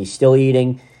walking, he's still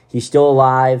eating, he's still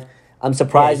alive. I'm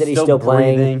surprised that he's still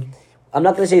playing. breathing. I'm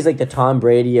not going to say he's like the Tom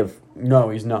Brady of,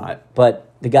 No, he's not.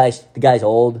 but the guy's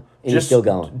old and he's still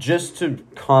going. Just to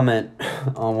comment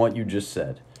on what you just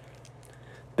said.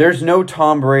 There's no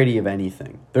Tom Brady of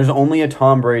anything. There's only a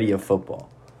Tom Brady of football.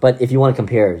 But if you want to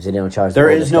compare Zdeno Chara, There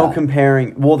is no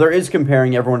comparing. Well, there is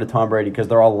comparing everyone to Tom Brady because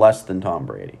they're all less than Tom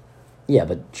Brady. Yeah,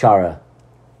 but Chara,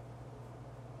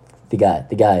 the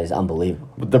guy is unbelievable.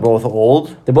 But they're both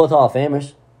old. They're both Hall of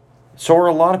Famers. So are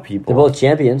a lot of people. They're both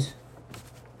champions.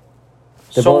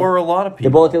 Are a lot of people.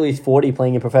 They're both at least 40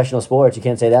 playing in professional sports. You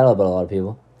can't say that about a lot of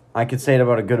people. I could say it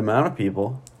about a good amount of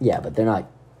people. Yeah, but they're not.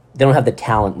 They don't have the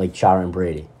talent like Chara and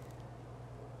Brady.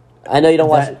 I know you don't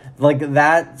watch.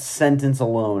 That sentence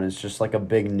alone is just like a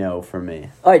big no for me.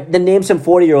 All right, then name some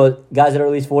 40-year-old guys that are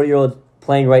at least 40-year-olds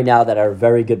playing right now that are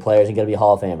very good players and going to be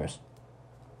Hall of Famers.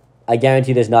 I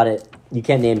guarantee there's not a. You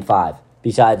can't name 5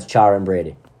 besides Chara and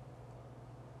Brady.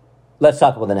 Let's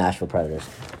talk about the Nashville Predators.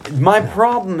 My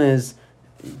problem is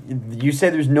You say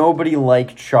there's nobody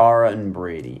like Chara and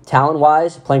Brady.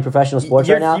 Talent-wise, playing professional sports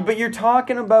right now? But you're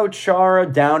talking about Chara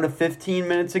down to 15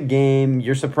 minutes a game.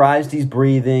 You're surprised he's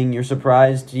breathing. You're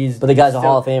surprised he's... But the guy's a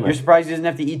Hall of Famer. You're surprised he doesn't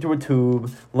have to eat through a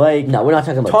tube. Like, no, we're not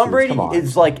talking about Tom tubes. Brady Come on.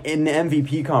 is like in the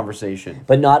MVP conversation.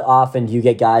 But not often do you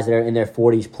get guys that are in their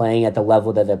 40s playing at the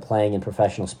level that they're playing in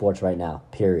professional sports right now,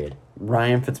 period.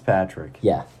 Ryan Fitzpatrick.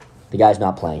 Yeah. The guy's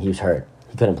not playing. He was hurt.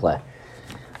 He couldn't play.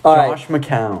 All right. Josh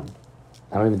McCown.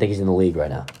 I don't even think he's in the league right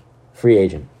now. Free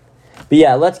agent. But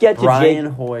yeah, let's get to Brian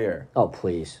Jake. Hoyer. Oh,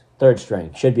 please. Third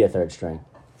string. Should be a third string.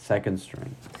 Second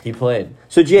string. He played.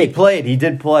 So Jake. He played. He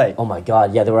did play. Oh my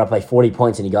God. Yeah, they were up by 40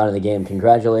 points and he got in the game.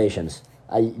 Congratulations.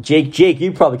 Jake,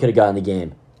 you probably could have gotten the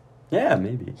game. Yeah,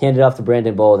 maybe. Handed off to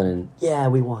Brandon Bolden and yeah,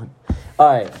 we won.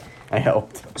 All right. I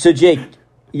helped. So Jake,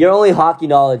 your only hockey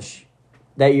knowledge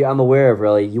that I'm aware of,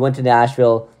 really, you went to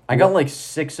Nashville. I got like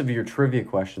 6 of your trivia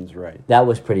questions right. That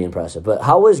was pretty impressive. But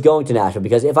how was going to Nashville?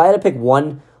 Because if I had to pick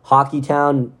one hockey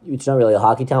town, it's not really a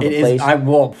hockey town, but It place.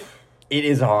 it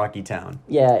is a hockey town.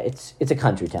 Yeah, it's a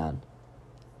country town.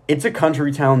 It's a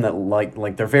country town that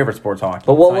like their favorite sport's hockey.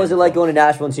 But what was it like going to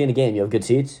Nashville and seeing a game? You have good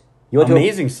seats? You went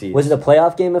Amazing seats. Was it a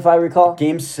playoff game, if I recall?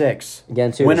 Game 6.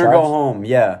 Against who, Win the or go Sharks? home,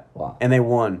 yeah. Wow. And they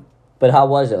won. But how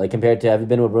was it? Like compared to, have you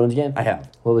been to a Bruins game? I have.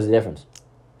 What was the difference?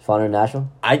 Funner in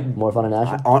Nashville? More fun in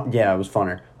Nashville? Yeah, it was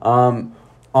funner.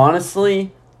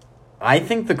 Honestly, I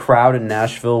think the crowd in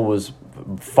Nashville was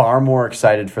far more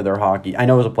excited for their hockey. I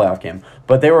know it was a playoff game,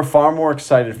 but they were far more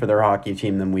excited for their hockey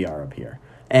team than we are up here.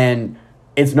 And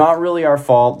it's not really our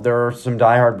fault. There are some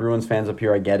diehard Bruins fans up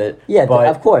here. I get it. Yeah, but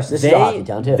of course. This is a hockey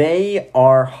town, too. They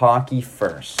are hockey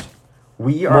first.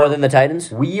 We are More than the Titans?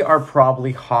 We are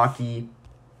probably hockey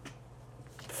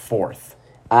fourth.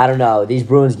 I don't know. These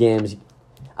Bruins games...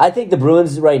 I think the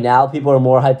Bruins right now, people are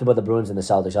more hyped about the Bruins than the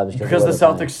Celtics, obviously. Because the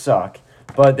Celtics suck.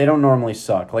 But they don't normally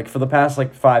suck. Like, for the past,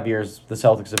 5 years, the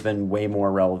Celtics have been way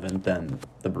more relevant than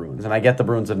the Bruins. And I get the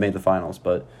Bruins have made the finals,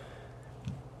 but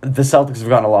the Celtics have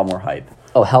gotten a lot more hype.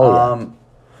 Oh, hell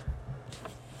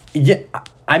yeah. Yeah,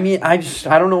 I mean, I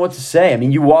don't know what to say. I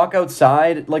mean, you walk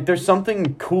outside, there's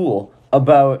something cool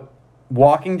about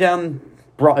walking down,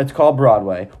 it's called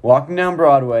Broadway, walking down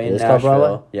Broadway in It's called Nashville.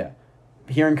 Broadway? Yeah.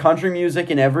 Hearing country music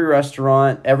in every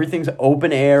restaurant. Everything's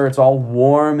open air. It's all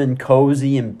warm and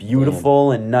cozy and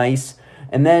beautiful and nice.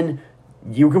 And then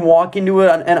you can walk into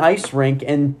an ice rink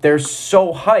and they're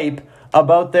so hype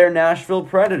about their Nashville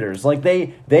Predators.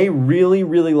 They really,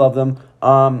 really love them.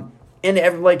 And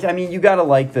you gotta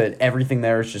like that everything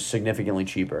there is just significantly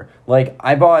cheaper.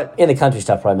 I bought... And the country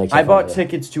stuff probably makes it I bought fun,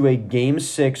 tickets to a Game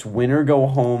 6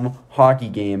 winner-go-home hockey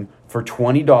game for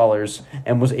 $20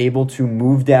 and was able to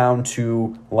move down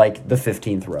to, the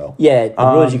 15th row. Yeah, the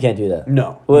Bruins, you can't do that.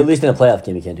 No. Well, at least in a playoff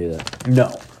game, you can't do that.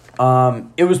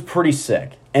 No. It was pretty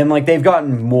sick. And, they've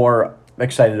gotten more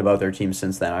excited about their team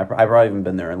since then. I've probably haven't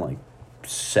been there in,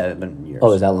 7 years.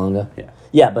 Oh, is that long ago? Yeah.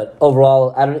 Yeah, but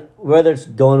overall, whether it's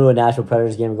going to a Nashville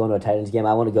Predators game or going to a Titans game,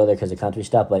 I want to go there because of country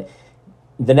stuff, but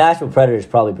the Nashville Predators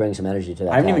probably bring some energy to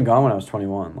that I haven't town. even gone when I was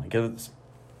 21.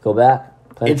 Go back.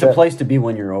 It's a place to be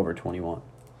when you're over 21.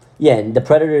 Yeah, and the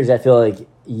Predators, I feel like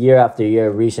year after year,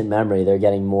 recent memory, they're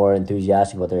getting more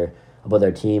enthusiastic about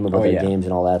their team, about their games,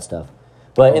 and all that stuff.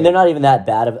 But and they're not even that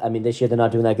bad of. This year they're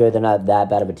not doing that good. They're not that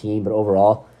bad of a team. But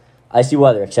overall, I see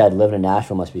why they're excited. Living in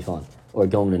Nashville must be fun, or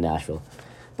going to Nashville.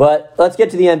 But let's get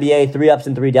to the NBA. 3 ups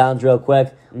and 3 downs, real quick.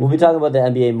 Mm-hmm. We'll be talking about the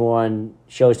NBA more on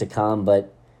shows to come.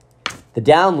 But the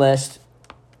down list.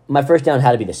 My first down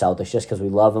had to be the Celtics, just because we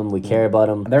love them, we care about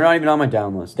them. They're not even on my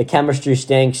down list. The chemistry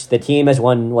stinks. The team has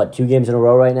won, 2 games in a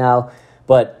row right now?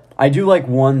 But I do like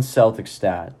one Celtic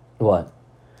stat. What?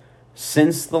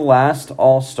 Since the last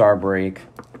All-Star break,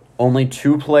 only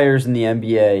 2 players in the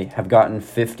NBA have gotten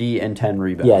 50 and 10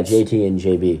 rebounds. Yeah, JT and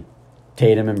JB.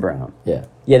 Tatum and Brown. Yeah.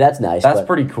 Yeah, that's nice. That's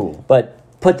pretty cool. But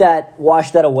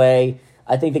wash that away.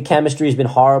 I think the chemistry has been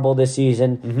horrible this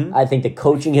season. Mm-hmm. I think the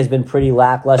coaching has been pretty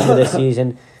lackluster this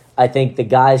season. I think the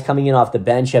guys coming in off the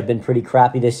bench have been pretty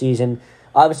crappy this season.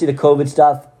 Obviously, the COVID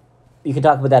stuff, you can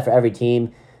talk about that for every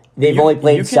team. They've only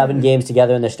played 7 games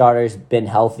together, and their starters been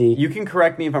healthy. You can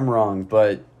correct me if I'm wrong,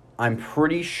 but I'm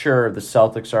pretty sure the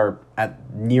Celtics are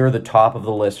at near the top of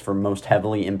the list for most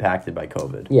heavily impacted by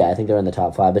COVID. Yeah, I think they're in the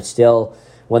top 5. But still,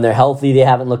 when they're healthy, they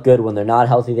haven't looked good. When they're not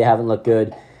healthy, they haven't looked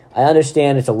good. I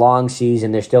understand it's a long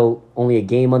season. They're still only a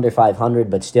game under 500,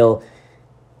 but still,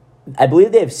 I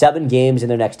believe they have 7 games in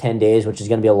their next 10 days, which is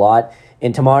going to be a lot.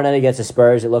 And tomorrow night against the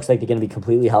Spurs, it looks like they're going to be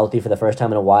completely healthy for the first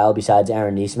time in a while besides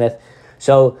Aaron Nesmith.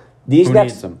 So these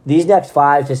next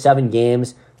 5 to 7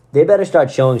 games, They better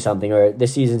start showing something, or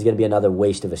this season's going to be another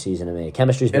waste of a season to me.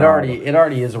 Chemistry's been horrible. It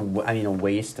already is a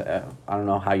waste. I don't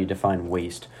know how you define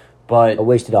waste, but A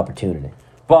wasted opportunity.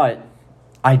 But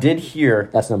I did hear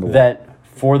That's number one. that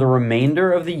for the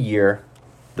remainder of the year,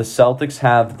 the Celtics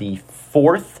have the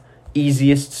fourth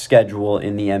easiest schedule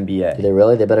in the NBA. Do they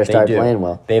really? They better start do. playing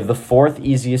well. They have the fourth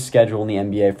easiest schedule in the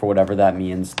NBA for whatever that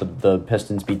means. The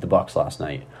Pistons beat the Bucks last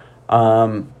night.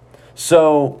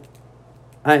 So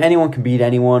anyone can beat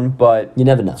anyone, but You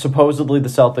never know. supposedly the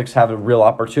Celtics have a real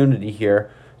opportunity here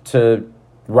to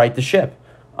right the ship.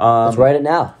 Let's write it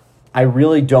now. I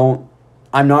really don't.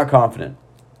 I'm not confident.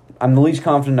 I'm the least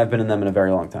confident I've been in them in a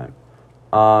very long time.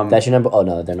 That's your number. Oh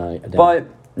no, they're not. But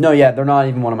no, yeah, they're not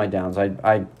even one of my downs.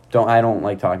 I don't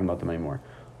like talking about them anymore.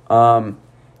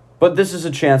 But this is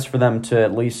a chance for them to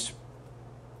at least,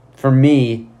 for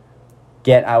me,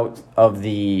 get out of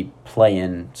the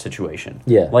play-in situation.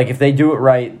 Yeah. Like if they do it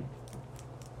right,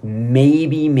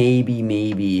 maybe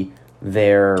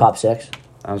they're top 6.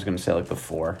 I was gonna say like the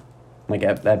 4, like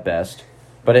at best.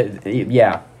 But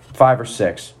yeah, 5 or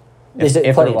 6. There's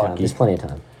if plenty they're of time. lucky. There's plenty of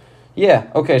time.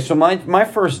 Yeah, okay, so my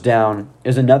first down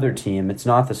is another team. It's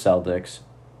not the Celtics.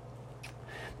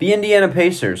 The Indiana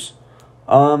Pacers.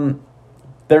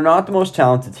 They're not the most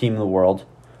talented team in the world.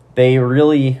 They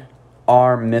really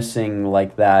are missing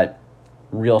like that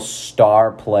real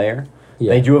star player.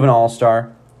 Yeah. They do have an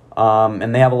all-star.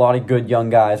 And they have a lot of good young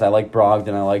guys. I like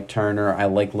Brogdon, I like Turner, I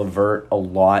like LeVert a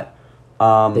lot.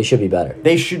 They should be better.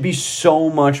 They should be so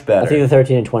much better. I think they're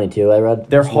 13 and 22. I read.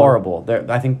 They're horrible.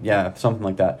 I think something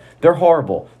like that. They're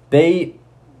horrible.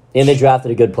 And they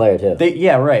drafted a good player too.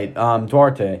 Right.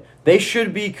 Duarte. They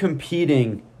should be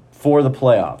competing for the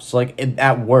playoffs. Like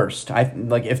at worst,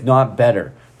 if not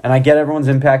better. And I get everyone's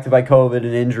impacted by COVID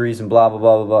and injuries and blah blah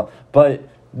blah blah blah. But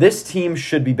this team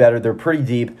should be better. They're pretty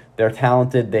deep. They're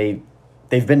talented.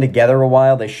 They've been together a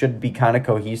while. They should be kind of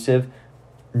cohesive.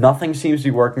 Nothing seems to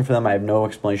be working for them. I have no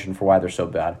explanation for why they're so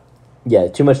bad. Yeah,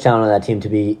 too much talent on that team to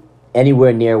be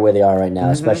anywhere near where they are right now,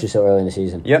 especially so early in the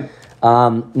season. Yep.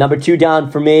 Number 2 down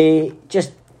for me,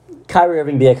 just Kyrie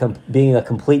Irving being a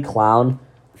complete clown.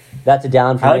 That's a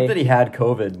down for me. I like that he had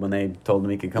COVID when they told him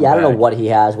he could come back. Yeah, I don't know what he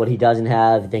has, what he doesn't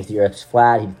have. He thinks the Earth's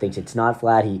flat. He thinks it's not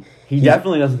flat. He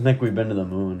definitely doesn't think we've been to the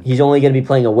moon. He's only going to be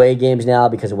playing away games now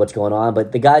because of what's going on.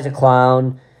 But the guy's a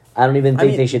clown. I don't even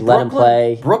think they should let him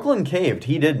play. Brooklyn caved.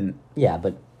 He didn't. Yeah,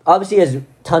 but obviously he has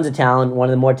tons of talent, one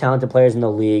of the more talented players in the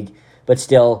league. But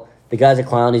still, the guy's a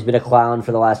clown. He's been a clown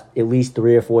for the last at least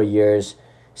 3 or 4 years.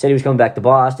 Said he was coming back to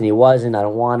Boston. He wasn't. I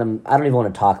don't want him. I don't even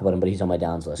want to talk about him, but he's on my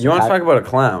downs list. You want to talk about a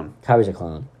clown? Kyrie's a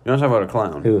clown. You want to talk about a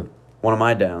clown? Who? One of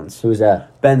my downs. Who's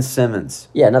that? Ben Simmons.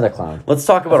 Yeah, another clown. Let's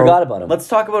talk about. I forgot about him. Let's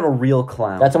talk about a real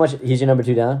clown. That's how much. He's your number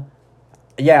 2 down?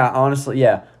 Yeah, honestly,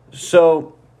 yeah.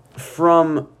 So,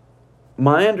 from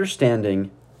my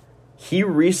understanding, he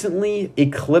recently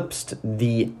eclipsed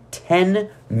the $10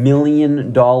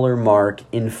 million mark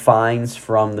in fines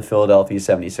from the Philadelphia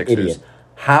 76ers. Idiot.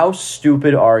 How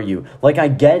stupid are you? Like, I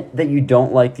get that you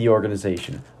don't like the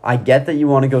organization. I get that you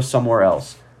want to go somewhere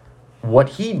else. What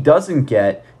he doesn't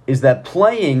get is that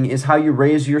playing is how you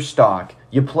raise your stock.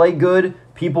 You play good,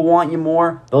 people want you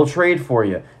more, they'll trade for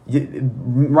you.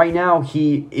 Right now,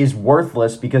 he is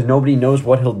worthless because nobody knows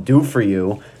what he'll do for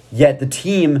you. Yet the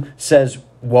team says,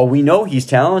 well, we know he's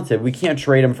talented. We can't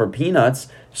trade him for peanuts.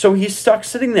 So he's stuck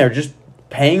sitting there just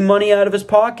paying money out of his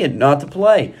pocket not to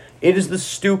play. It is the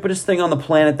stupidest thing on the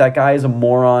planet. That guy is a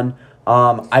moron.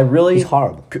 He's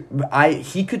horrible. I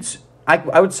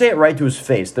would say it right to his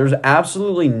face. There's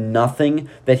absolutely nothing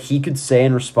that he could say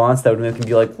in response that would make him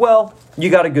be like, well, you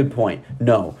got a good point.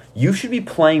 No, you should be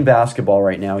playing basketball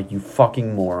right now, you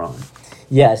fucking moron.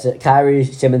 Yes, Kyrie,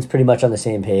 Simmons pretty much on the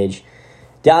same page.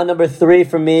 Down number 3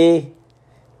 for me,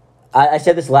 I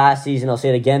said this last season, I'll say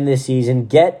it again this season,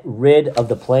 get rid of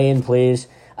the play-in, please.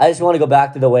 I just want to go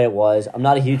back to the way it was. I'm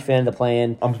not a huge fan of the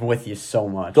play-in. I'm with you so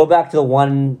much. Go back to the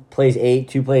 1 plays 8,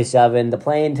 2 plays 7. The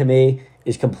play-in, to me,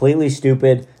 is completely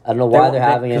stupid. I don't know why they're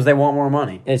having it. Because they want more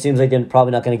money. And it seems like they're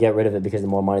probably not going to get rid of it because of the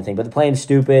more money thing. But the play-in's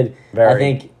stupid. Very. I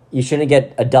think you shouldn't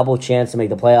get a double chance to make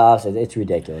the playoffs. It's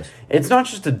ridiculous. It's not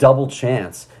just a double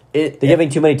chance. They're giving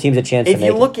too many teams a chance to make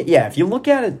it. If you look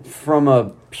at it from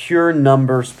a pure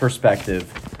numbers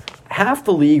perspective, more than half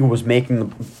the league was making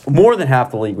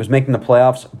the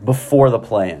playoffs before the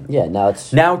play-in. Yeah, now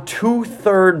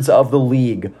 2/3 of the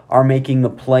league are making the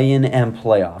play-in and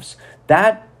playoffs.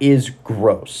 That is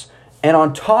gross. And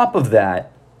on top of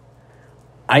that,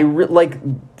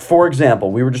 for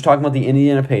example, we were just talking about the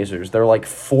Indiana Pacers. They're like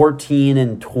 14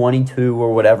 and 22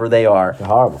 or whatever they are. They're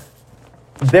horrible.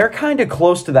 They're kind of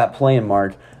close to that play-in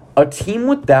mark. A team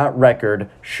with that record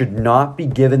should not be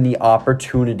given the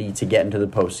opportunity to get into the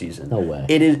postseason. No way.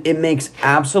 It makes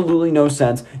absolutely no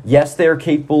sense. Yes, they are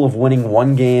capable of winning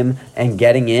one game and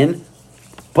getting in,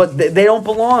 but they don't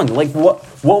belong. Like, what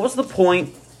was the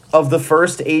point of the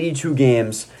first 82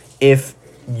 games if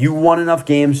you won enough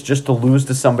games just to lose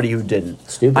to somebody who didn't?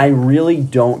 Stupid. I really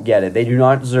don't get it. They do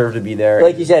not deserve to be there.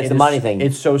 Like you said, it's the money thing.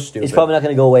 It's so stupid. It's probably not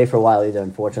going to go away for a while either,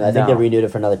 unfortunately. I think No. they renewed it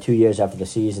for another 2 years after the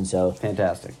season, so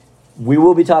Fantastic. we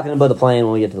will be talking about the play-in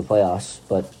when we get to the playoffs.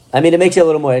 But, I mean, it makes it a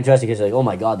little more interesting because, like, oh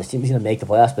my God, this team's going to make the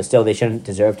playoffs, but still, they shouldn't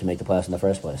deserve to make the playoffs in the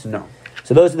first place. No.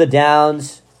 So those are the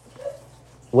downs.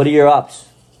 What are your ups?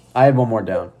 I had one more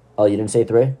down. Oh, you didn't say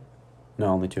 3? No,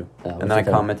 only 2. Oh, and what's then I the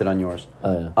third? commented on yours.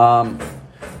 Oh, yeah.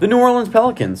 The New Orleans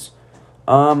Pelicans.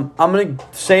 I'm going to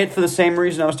say it for the same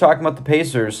reason I was talking about the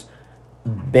Pacers.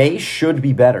 They should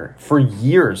be better. For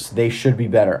years, they should be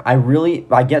better.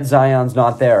 I get Zion's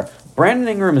not there. Brandon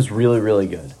Ingram is really, really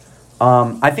good.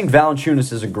 I think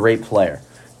Valanciunas is a great player.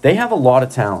 They have a lot of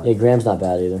talent. Yeah, Graham's not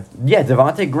bad either. Yeah,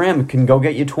 Devontae Graham can go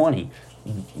get you 20.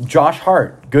 Josh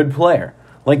Hart, good player.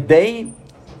 Like, they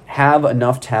have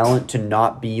enough talent to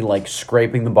not be, like,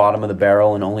 scraping the bottom of the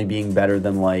barrel and only being better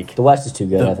than, like... The West is too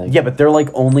good, I think. Yeah, but they're, like,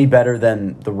 only better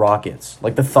than the Rockets.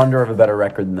 Like, the Thunder have a better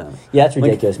record than them. Yeah, that's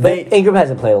ridiculous. Like, but Ingram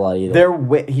hasn't played a lot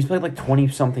either. He's played, like,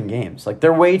 20-something games. Like,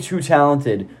 they're way too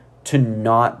talented to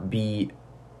not be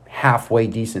halfway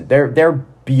decent. They're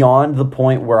beyond the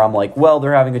point where I'm like, well,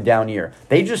 they're having a down year.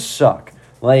 They just suck.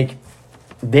 Like...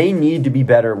 They need to be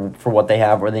better for what they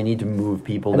have, or they need to move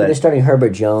people. I mean, they're starting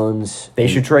Herbert Jones. They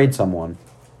should trade someone.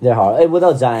 They're hard.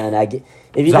 Without Zion, if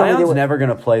you told me Zion's never going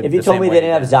to play. If you the told same me way they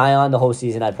didn't have again. Zion the whole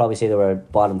season, I'd probably say they were a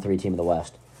bottom 3 team in the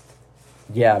West.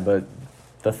 Yeah, but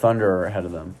the Thunder are ahead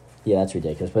of them. Yeah, that's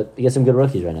ridiculous. But you get some good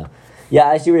rookies right now. Yeah,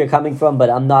 I see where you're coming from,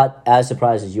 but I'm not as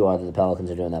surprised as you are that the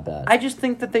Pelicans are doing that bad. I just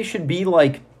think that they should be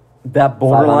like that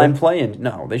borderline 500? play-in.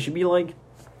 No, they should be like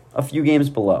a few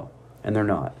games below, and they're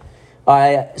not. All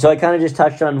right, so I kind of just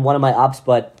touched on one of my ups,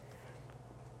 but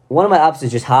one of my ups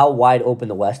is just how wide open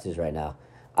the West is right now.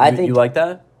 I think You like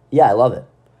that? Yeah, I love it.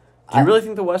 Do you really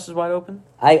think the West is wide open?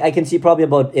 I can see probably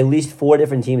about at least 4 or 5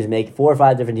 different teams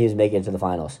make it into the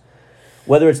finals.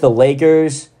 Whether it's the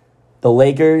Lakers,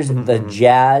 the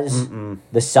Jazz,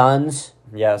 the Suns,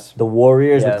 Yes. the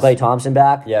Warriors Yes. with Klay Thompson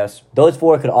back. Yes. Those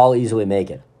 4 could all easily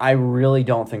make it. I really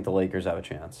don't think the Lakers have a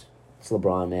chance. It's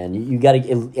LeBron, man. You got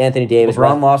to Anthony Davis.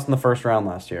 LeBron lost in the first round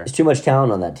last year. There's too much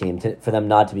talent on that team for them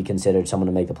not to be considered someone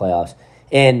to make the playoffs.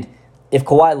 And if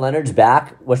Kawhi Leonard's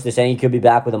back, which they're saying he could be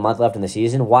back with a month left in the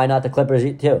season, why not the Clippers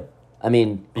too? I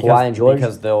mean, Kawhi and George.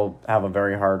 Because they'll have a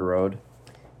very hard road.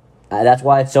 That's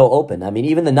why it's so open. I mean,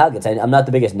 even the Nuggets. I'm not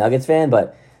the biggest Nuggets fan,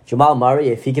 but Jamal Murray,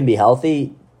 if he can be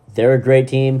healthy, they're a great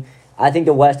team. I think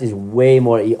the West is way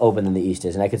more open than the East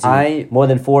is, and I could see more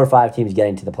than 4 or 5 teams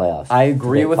getting to the playoffs. I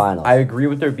agree with finals. I agree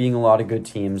with there being a lot of good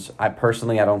teams. I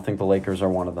don't think the Lakers are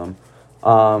one of them.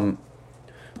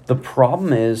 The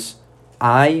problem is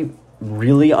I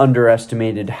really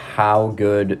underestimated how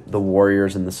good the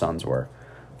Warriors and the Suns were.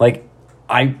 Like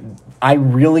I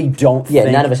really don't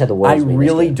think none of us had the Warriors I being this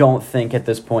really good. don't think at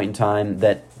this point in time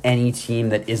that any team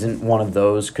that isn't one of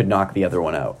those could knock the other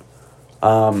one out.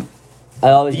 I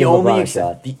always The give only LeBron a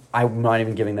shot. I'm not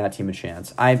even giving that team a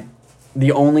chance.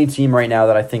 The only team right now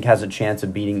that I think has a chance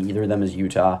of beating either of them is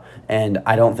Utah, and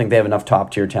I don't think they have enough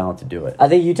top tier talent to do it. I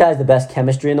think Utah has the best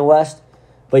chemistry in the West.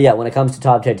 But yeah, when it comes to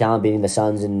top tier talent, beating the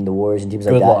Suns and the Warriors and teams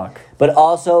like Good that. luck. But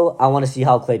also, I want to see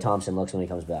how Klay Thompson looks when he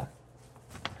comes back.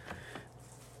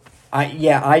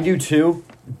 I do too,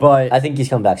 but I think he's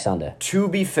coming back Sunday. to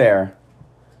be fair,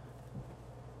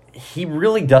 he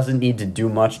really doesn't need to do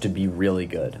much to be really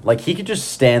good. Like, he could just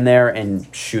stand there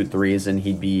and shoot threes, and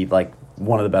he'd be, like,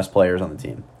 one of the best players on the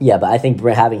team. Yeah, but I think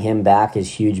having him back is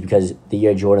huge because the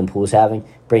year Jordan Poole's having,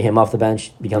 bring him off the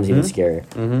bench becomes even scarier.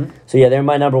 Mm-hmm. So yeah, they're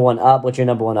my number one up. What's your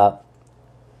number one up?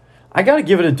 I got to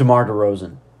give it to DeMar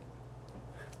DeRozan.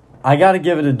 I've been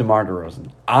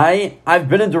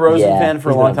a DeRozan fan for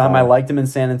a he's long been time. on I fire. liked him in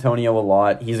San Antonio a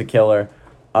lot. He's a killer.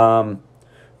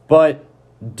 But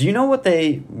do you know what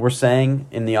they were saying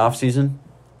in the offseason?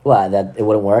 Well, that it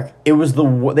wouldn't work. It was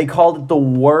they called it the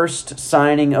worst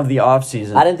signing of the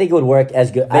offseason. I didn't think it would work as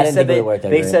good. I didn't think it would work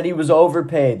that They great. said he was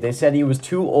overpaid. They said he was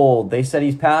too old. They said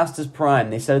he's past his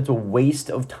prime. They said it's a waste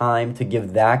of time to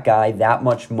give that guy that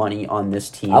much money on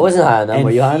this team. I wasn't high on them. And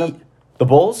Were you high on them? The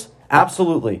Bulls?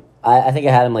 Absolutely. I think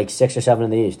I had him like 6 or 7 in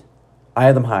the East. I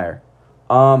had them higher.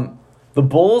 The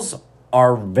Bulls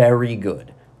are very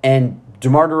good. And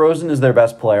DeMar DeRozan is their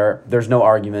best player. There's no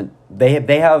argument.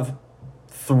 They have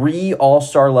 3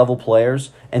 all-star level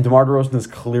players, and DeMar DeRozan is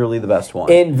clearly the best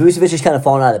one. And Vucevic is kind of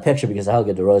fallen out of the picture because of how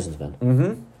good DeRozan's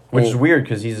been. Which is weird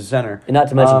because he's a center. And not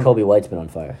to mention Kobe White's been on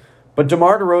fire. But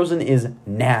DeMar DeRozan is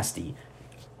nasty.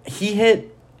 He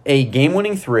hit a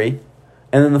game-winning 3,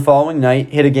 and then the following night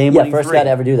hit a game-winning 3. First guy to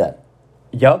ever do that.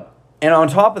 Yep. And on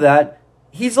top of that,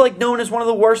 he's like known as one of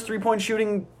the worst three-point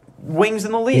shooting wings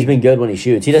in the league. He's been good when he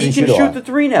shoots. He doesn't shoot a lot. He can shoot the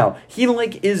 3 now. He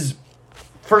like is...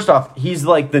 First off, he's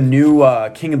like the new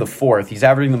king of the fourth. He's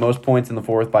averaging the most points in the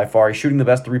fourth by far. He's shooting the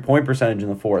best three-point percentage in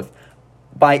the fourth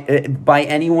by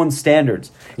anyone's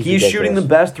standards. He's shooting the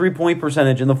best three-point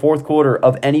percentage in the fourth quarter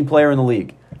of any player in the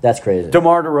league. That's crazy.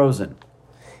 DeMar DeRozan.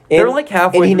 They're like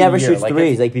halfway and he through never the year. shoots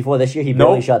threes. Like before this year, he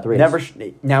barely shot threes.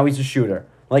 Now he's a shooter.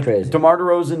 Like crazy. DeMar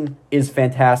DeRozan is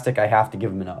fantastic. I have to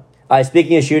give him an up. All right,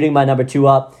 speaking of shooting, my number 2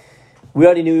 up. We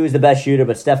already knew he was the best shooter,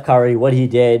 but Steph Curry, what he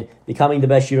did, becoming the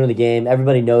best shooter in the game,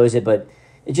 everybody knows it, but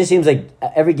it just seems like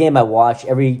every game I watch,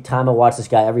 every time I watch this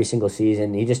guy, every single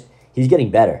season, he's getting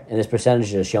better, and his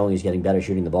percentages are showing he's getting better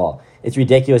shooting the ball. It's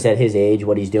ridiculous at his age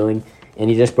what he's doing, and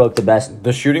he just broke the best.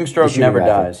 The shooting stroke never record.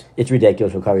 dies. It's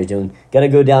ridiculous what Curry's doing. Got to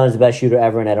go down as the best shooter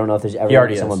ever, and I don't know if there's ever going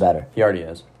to be someone better. He already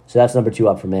is. So that's number 2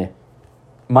 up for me.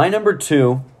 My number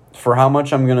 2, for how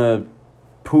much I'm going to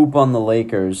poop on the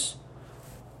Lakers,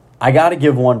 I got to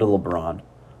give one to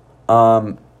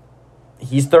LeBron.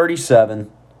 He's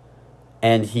 37,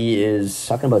 and he is...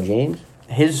 Talking about James?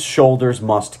 His shoulders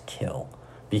must kill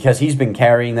because he's been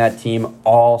carrying that team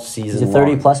all season He's a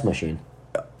 30-plus machine.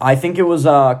 I think it was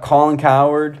Colin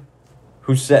Cowherd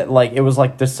who said, like, it was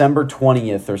like December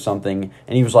 20th or something,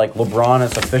 and he was like, LeBron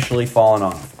has officially fallen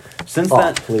off. Since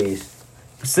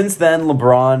then,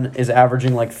 LeBron is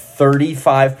averaging like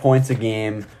 35 points a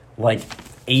game, like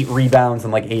 8 rebounds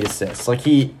and like 8 assists. Like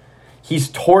he's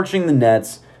torching the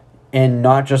Nets, and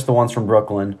not just the ones from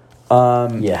Brooklyn.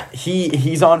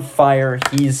 He's on fire.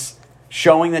 He's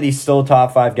showing that he's still a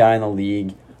top 5 guy in the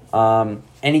league.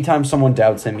 Anytime someone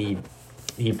doubts him,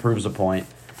 he proves a point.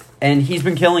 And he's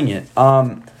been killing it.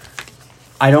 I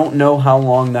don't know how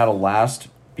long that'll last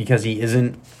because he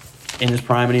isn't in his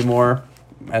prime anymore,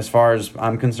 as far as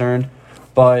I'm concerned.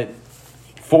 But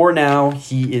for now,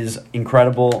 he is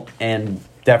incredible and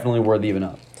definitely worthy of an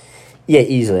up. Yeah,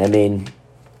 easily. I mean,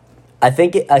 I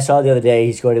think I saw the other day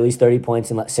he scored at least 30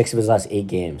 points in 6 of his last 8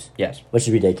 games. Yes. Which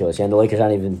is ridiculous. And the Lakers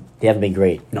they haven't been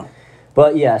great. No.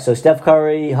 But yeah, so Steph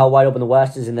Curry, how wide open the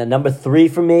West is. And then number 3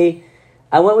 for me,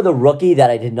 I went with a rookie that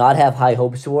I did not have high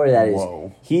hopes for.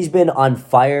 He's been on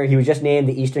fire. He was just named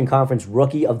the Eastern Conference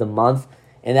Rookie of the Month,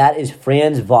 and that is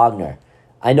Franz Wagner.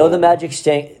 I know the Magic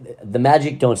stink. The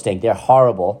Magic don't stink. They're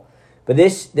horrible. But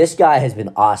this guy has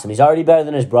been awesome. He's already better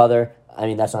than his brother. I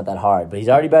mean, that's not that hard, but he's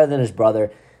already better than his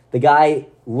brother. The guy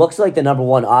looks like the number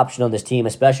 1 option on this team,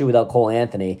 especially without Cole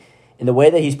Anthony. In the way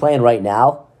that he's playing right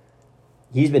now,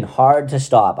 he's been hard to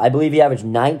stop. I believe he averaged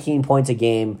 19 points a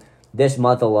game this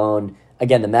month alone.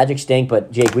 Again, the Magic stink,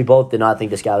 but Jake, we both did not think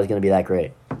this guy was going to be that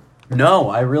great. No,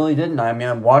 I really didn't. I mean,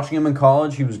 I'm watching him in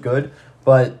college. He was good,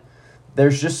 but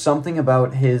there's just something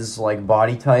about his like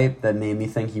body type that made me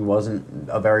think he wasn't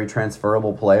a very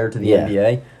transferable player to the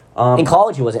NBA. In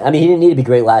college, he wasn't. I mean, he didn't need to be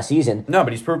great last season. No,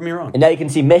 but he's proven me wrong. And now you can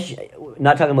see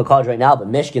not talking about college right now, but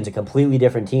Michigan's a completely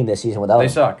different team this season without him.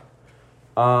 They suck.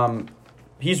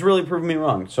 He's really proven me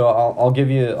wrong. So I'll give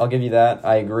you that.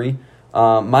 I agree.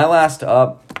 My last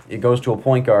up, it goes to a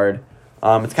point guard.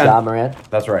 It's kind Ja of Morant.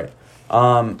 That's right.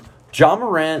 Ja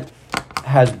Morant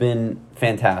has been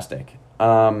fantastic.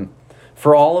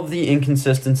 For all of the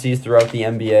inconsistencies throughout the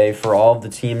NBA, for all of the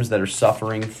teams that are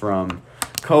suffering from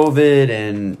COVID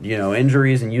and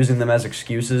injuries and using them as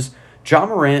excuses, Ja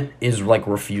Morant is like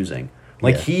refusing.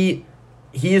 Like he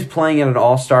is playing at an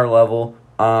all-star level.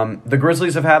 The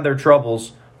Grizzlies have had their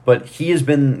troubles, but he has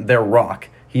been their rock.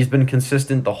 He's been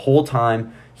consistent the whole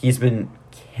time. He's been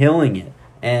killing it.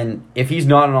 And if he's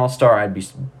not an all-star, I'd be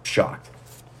shocked.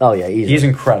 Oh, yeah, easily. He's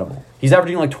incredible. He's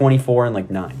averaging like 24 and like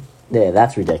 9. Yeah,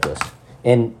 that's ridiculous.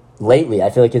 And lately, I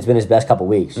feel like it's been his best couple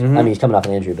weeks. Mm-hmm. I mean, he's coming off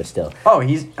an injury, but still. Oh,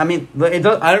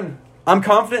 I'm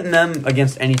confident in them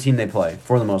against any team they play,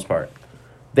 for the most part.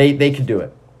 They could do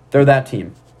it. They're that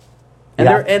team. And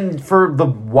and for the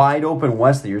wide open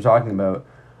West that you're talking about,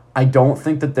 I don't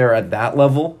think that they're at that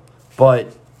level,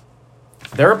 but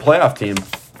they're a playoff team.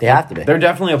 They have to be. They're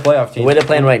definitely a playoff team. The way they're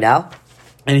playing right now.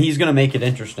 And he's going to make it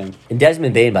interesting. And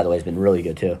Desmond Bane, by the way, has been really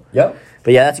good, too. Yep.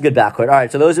 But yeah, that's a good backcourt. All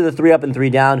right, so those are the 3 up and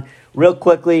 3 down. Real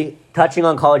quickly, touching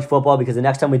on college football, because the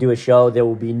next time we do a show, there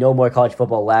will be no more college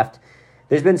football left.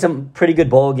 There's been some pretty good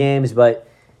bowl games, but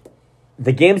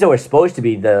the games that were supposed to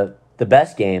be the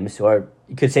best games, or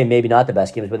you could say maybe not the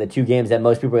best games, but the 2 games that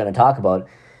most people are going to talk about,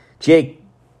 Jake,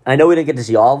 I know we didn't get to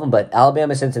see all of them, but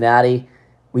Alabama, Cincinnati,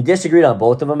 we disagreed on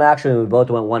both of them, actually. We both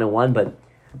went 1-1, but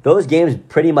those games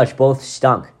pretty much both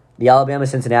stunk. The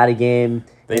Alabama-Cincinnati game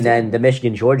then the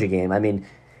Michigan-Georgia game. I mean,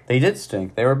 They did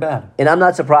stink. They were bad. and I'm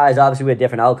not surprised. Obviously, we had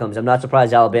different outcomes. I'm not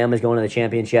surprised Alabama's going to the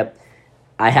championship.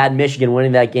 I had Michigan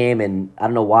winning that game, and I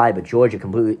don't know why, but Georgia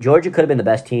could have been the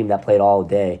best team that played all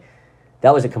day.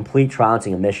 That was a complete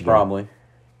trouncing of Michigan. Probably.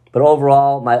 But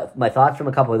overall, my thoughts from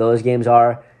a couple of those games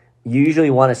are, you usually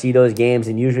want to see those games,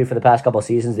 and usually for the past couple of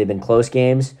seasons, they've been close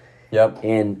games. Yep.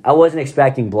 And I wasn't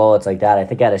expecting blowouts like that. I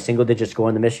think I had a single-digit score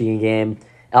in the Michigan game.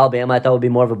 Alabama, I thought would be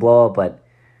more of a blowout, but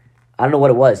I don't know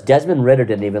what it was. Desmond Ridder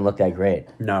didn't even look that great.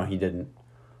 No, he didn't.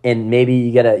 And maybe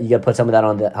you gotta put some of that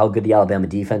on how good the Alabama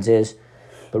defense is.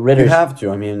 But You Ridder's, have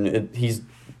to. I mean,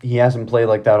 he hasn't played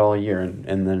like that all year,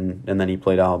 and then he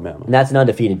played Alabama. and that's an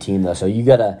undefeated team though, so you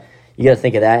gotta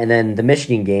think of that. And then the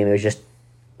Michigan game, it was just,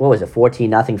 what was it,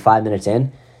 14-0, 5 minutes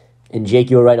in. And Jake,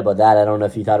 you were right about that. I don't know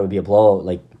if you thought it would be a blowout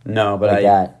No, but like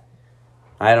that.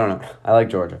 I don't know. I like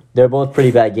Georgia. They're both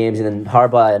pretty bad games, and then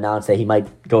Harbaugh announced that he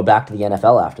might go back to the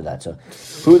NFL after that. So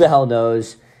who the hell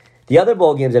knows? The other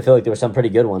bowl games, I feel like there were some pretty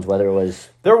good ones, whether it was...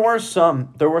 There were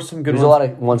some good ones. There's a lot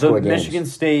of one-score The games. Michigan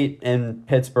State and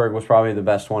Pittsburgh was probably the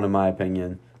best one in my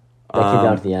opinion. That came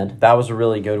down to the end. That was a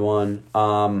really good one.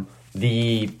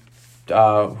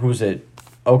 Who's it?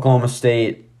 Oklahoma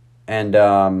State and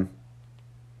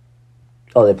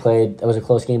They played... That was a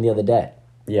close game the other day.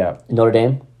 yeah. Notre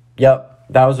Dame? Yep.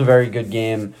 That was a very good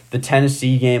game. The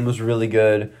Tennessee game was really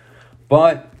good.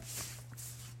 But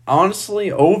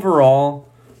honestly, overall,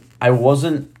 I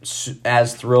wasn't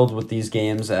as thrilled with these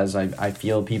games as I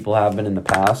feel people have been in the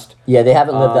past. Yeah, they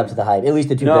haven't lived up to the hype. At least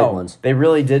the two big ones. They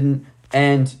really didn't.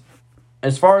 And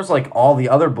as far as like all the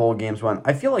other bowl games went,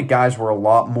 I feel like guys were a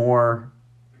lot more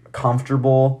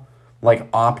comfortable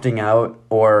like opting out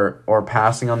or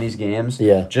passing on these games.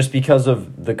 Yeah. Just because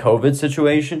of the COVID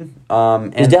situation.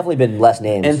 There's And definitely been less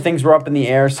names. and things were up in the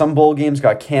air. Some bowl games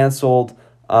got canceled.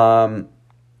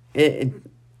 It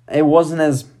wasn't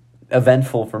as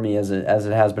eventful for me as it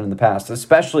has been in the past,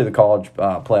 especially the college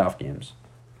playoff games.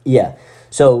 Yeah.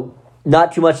 So,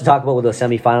 not too much to talk about with those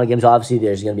semifinal games. Obviously,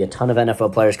 there's going to be a ton of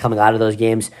NFL players coming out of those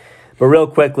games. But real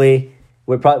quickly,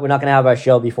 we're not going to have our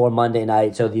show before Monday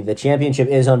night. So, the championship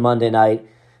is on Monday night.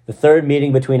 The third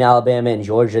meeting between Alabama and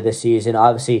Georgia this season.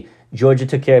 Obviously, Georgia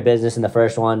took care of business in the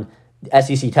first one. The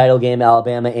SEC title game,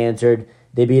 Alabama answered.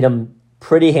 They beat them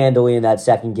pretty handily in that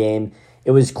second game.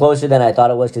 It was closer than I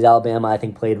thought it was because Alabama, I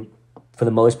think, played for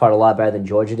the most part a lot better than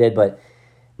Georgia did. But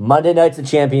Monday night's the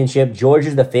championship.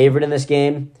 Georgia's the favorite in this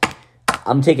game.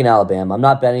 I'm taking Alabama. I'm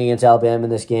not betting against Alabama in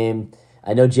this game.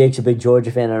 I know Jake's a big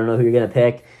Georgia fan. I don't know who you're going to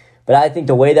pick. But I think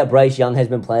the way that Bryce Young has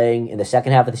been playing in the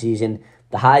second half of the season,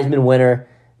 the Heisman winner,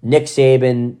 Nick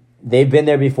Saban, they've been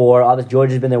there before. Obviously,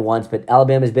 Georgia's been there once, but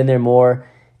Alabama's been there more.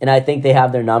 And I think they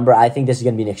have their number. I think this is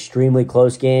going to be an extremely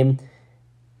close game.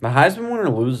 The Heisman winner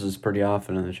loses pretty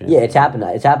often in the championship. Yeah, it's happened.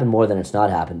 It's happened more than it's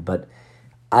not happened. But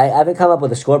I haven't come up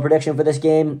with a score prediction for this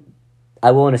game. I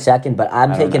will in a second, but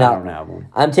I'm taking I don't have one.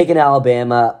 I'm taking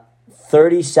Alabama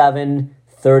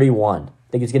 37-31. I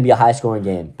think it's going to be a high-scoring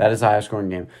game. That is a high-scoring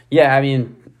game. Yeah, I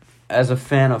mean, as a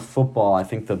fan of football, I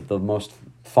think the most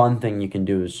fun thing you can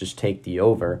do is just take the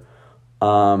over,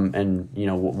 and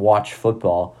watch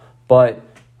football. But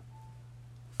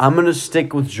I'm gonna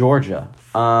stick with Georgia.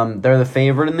 They're the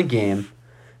favorite in the game,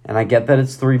 and I get that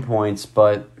it's 3 points,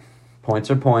 but points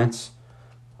are points.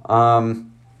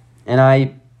 And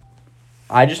I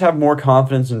just have more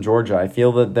confidence in Georgia. I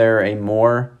feel that they're a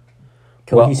more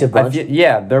Cohesive bunch.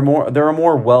 they're a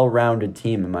more well-rounded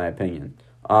team in my opinion.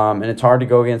 And it's hard to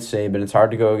go against Saban. It's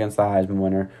hard to go against the Heisman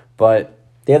winner, but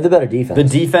They have the better defense. the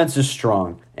defense is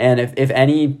strong. And if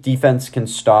any defense can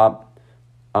stop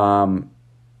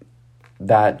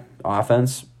that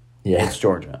offense, it's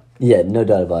Georgia. Yeah, no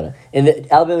doubt about it. And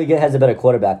Alabama has a better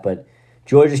quarterback, but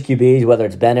Georgia's QBs, whether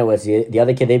it's Bennett or it's the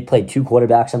other kid, they've played two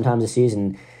quarterbacks sometimes this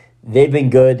season. They've been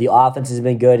good. The offense has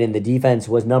been good, and the defense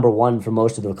was number one for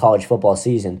most of the college football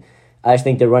season. I just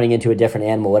think they're running into a different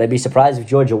animal. Would I be surprised if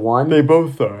Georgia won? They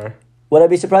both are. Would I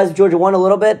be surprised if Georgia won a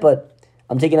little bit? But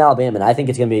I'm taking Alabama, and I think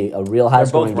it's going to be a real They're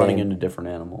high-scoring both running game. into different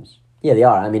animals. Yeah, they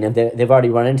are. I mean, they've already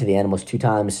run into the animals 2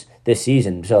 times this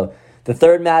season. So the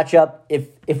third matchup,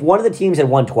 if one of the teams had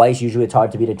won twice, usually it's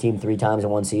hard to beat a team 3 times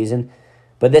in one season.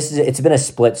 But it's been a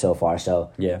split so far, so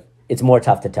Yeah. it's more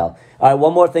tough to tell. All right,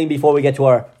 one more thing before we get to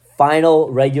our final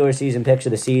regular season picks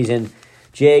of the season.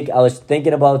 Jake, I was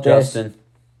thinking about this. Justin.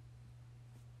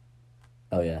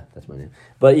 Oh, yeah, that's my name.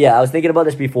 But, yeah, I was thinking about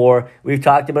this before. We've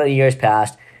talked about it in years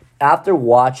past. After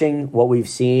watching what we've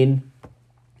seen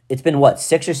it's been what,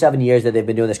 6 or 7 years that they've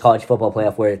been doing this college football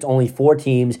playoff where it's only 4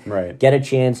 teams Right. get a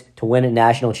chance to win a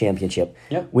national championship.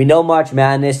 Yep. We know March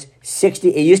Madness, it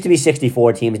used to be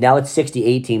 64 teams, now it's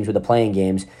 68 teams with the playing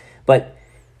games. But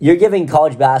you're giving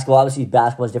college basketball, obviously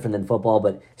basketball is different than football,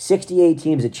 but 68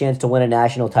 teams a chance to win a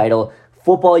national title.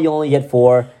 Football, you only get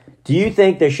 4. Do you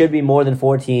think there should be more than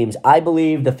 4 teams? I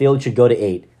believe the field should go to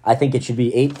 8. I think it should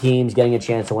be 8 teams getting a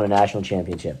chance to win a national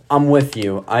championship. I'm with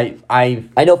you. I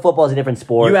know football is a different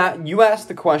sport. you asked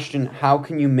the question, how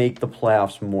can you make the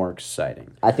playoffs more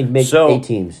exciting? I think make So, 8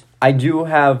 teams. I do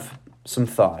have some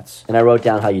thoughts. And I wrote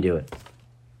down how you do it.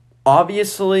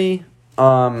 Obviously,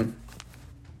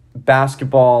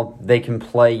 basketball, they can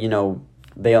play,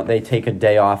 they take a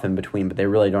day off in between, but they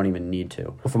really don't even need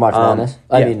to. For March Madness?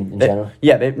 I mean, in general.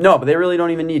 Yeah, but they really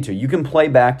don't even need to. You can play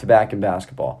back-to-back in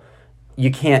basketball. You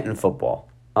can't in football.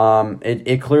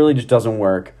 It clearly just doesn't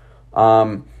work.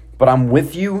 But I'm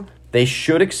with you. They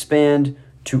should expand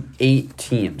to 8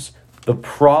 teams. The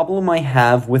problem I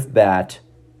have with that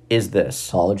is this.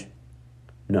 College?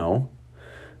 No.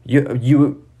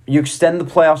 You extend the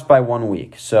playoffs by 1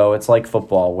 week. So it's like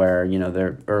football where,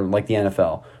 or like the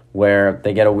NFL, where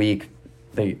they get a week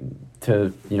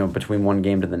between one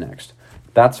game to the next.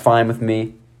 That's fine with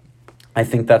me. I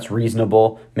think that's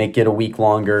reasonable. Make it a week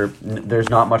longer. There's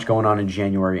not much going on in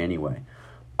January anyway.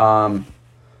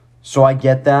 So I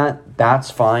get that. That's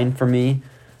fine for me.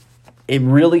 It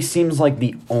really seems like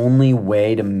the only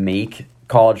way to make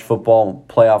college football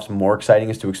playoffs more exciting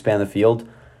is to expand the field.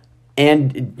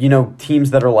 And,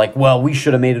 teams that are like, well, we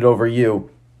should have made it over you,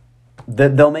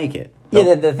 they'll make it.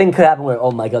 Yeah, the thing could happen where,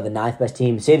 oh my God, the 9th best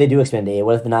team, say they do expand to 8.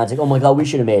 What if the 9's like, oh my God, we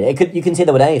should have made it? You can say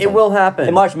that with anything. It will happen.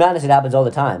 In March Madness, it happens all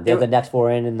the time. They have the next 4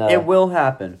 in. It will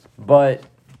happen. But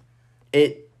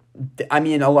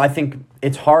I think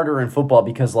it's harder in football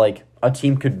because, a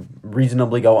team could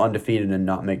reasonably go undefeated and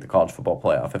not make the college football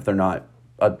playoff if they're not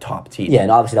a top team. Yeah,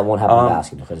 and obviously that won't happen in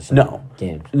basketball because there's so many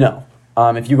games. No.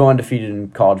 If you go undefeated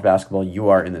in college basketball, you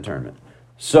are in the tournament.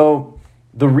 So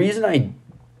the reason I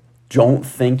don't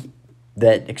think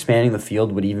that expanding the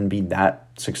field would even be that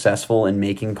successful in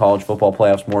making college football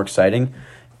playoffs more exciting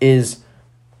is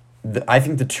I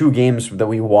think the 2 games that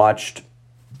we watched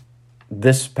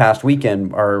this past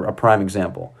weekend are a prime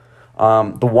example.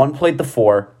 The one played the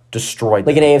 4, destroyed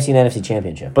them. Like an AFC and NFC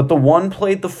championship. But the one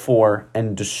played the 4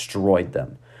 and destroyed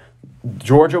them.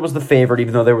 Georgia was the favorite,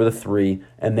 even though they were the 3,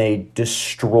 and they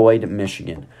destroyed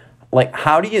Michigan.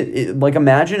 How do you...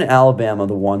 imagine Alabama,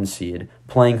 the 1 seed,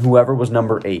 playing whoever was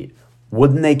number 8.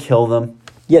 Wouldn't they kill them?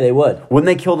 Yeah, they would. Wouldn't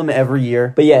they kill them every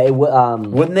year? But yeah,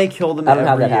 wouldn't they kill them every year?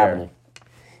 I don't have that happening.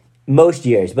 Most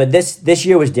years, but this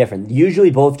year was different.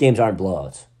 Usually both games aren't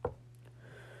blowouts.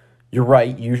 You're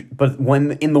right, but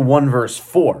when in the 1 versus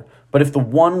 4. But if the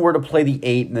 1 were to play the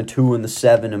 8 and the 2 and the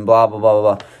 7 and blah, blah, blah,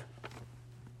 blah, blah,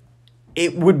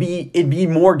 it'd be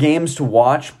more games to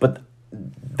watch, but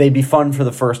they'd be fun for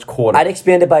the first quarter. I'd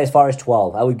expand it by as far as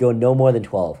 12. I would go no more than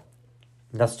 12.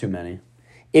 That's too many.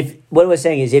 What I was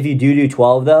saying is if you do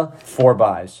 12, though... 4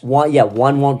 buys.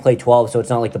 One won't play 12, so it's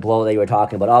not like the blow that you were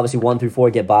talking about. Obviously, 1 through 4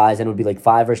 get buys, and it would be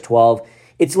 5 versus 12.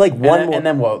 It's one more... And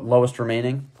then what? Lowest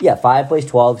remaining? Yeah, 5 plays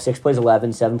 12, 6 plays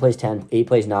 11, 7 plays 10, 8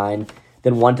 plays 9.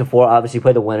 Then 1 to 4 obviously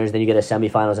play the winners, then you get a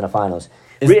semifinals and a finals.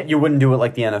 You wouldn't do it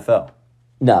like the NFL?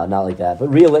 No, not like that.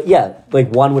 But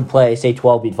one would play, say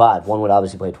 12 beat 5. One would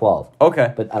obviously play 12.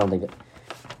 Okay. But I don't think that...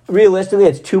 Realistically,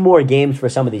 it's 2 more games for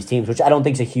some of these teams, which I don't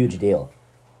think is a huge deal.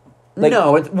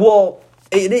 No, it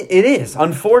is.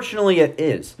 Unfortunately, it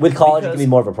is. With college, it can be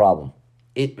more of a problem.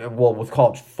 With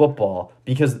college football,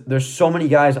 because there's so many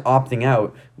guys opting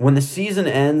out. When the season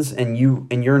ends and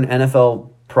you're an NFL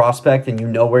prospect and you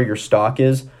know where your stock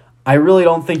is, I really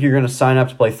don't think you're going to sign up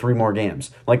to play 3 more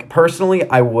games. Personally,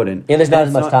 I wouldn't. And there's not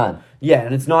as much time. Yeah,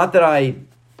 and it's not that I,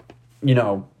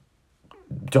 don't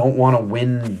want to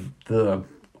win the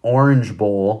Orange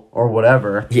Bowl or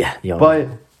whatever. Yeah, but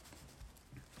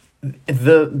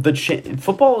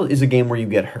football is a game where you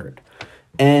get hurt,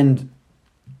 and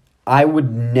I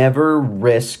would never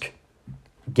risk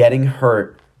getting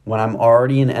hurt when I'm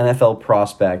already an NFL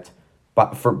prospect,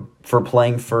 but for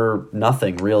playing for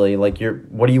nothing really. What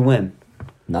do you win?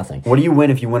 Nothing. What do you win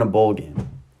if you win a bowl game?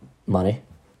 Money,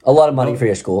 a lot of money for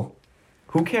your school.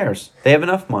 Who cares? They have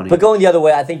enough money. But going the other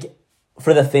way, I think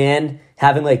for the fan,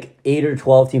 having 8 or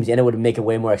 12 teams in it would make it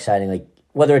way more exciting.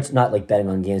 Whether it's not betting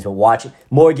on games, but watching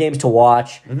more games to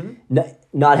watch,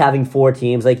 not having 4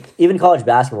 teams. Even college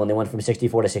basketball, when they went from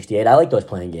 64 to 68, I like those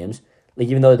playing games.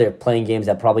 Even though they're playing games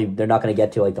that probably they're not going to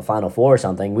get to the Final Four or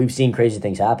something, we've seen crazy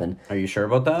things happen. Are you sure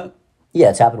about that?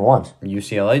 Yeah, it's happened once.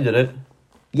 UCLA did it.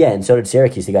 Yeah, and so did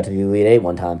Syracuse. They got to the Elite 8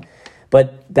 one time.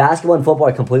 But basketball and football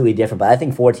are completely different. But I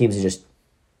think 4 teams is just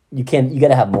you got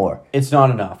to have more. It's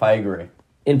not enough. I agree.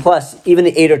 And plus, even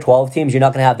the 8 or 12 teams, you're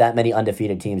not going to have that many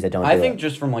undefeated teams that don't. I think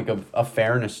just from like a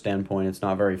fairness standpoint, it's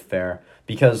not very fair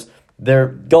because they're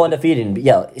go undefeated. And,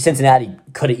 yeah, Cincinnati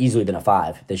could have easily been a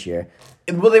 5 this year.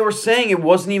 Well, they were saying it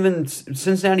wasn't even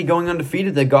Cincinnati going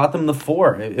undefeated that got them the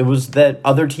 4. It was that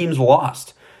other teams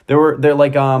lost. They're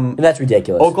like and that's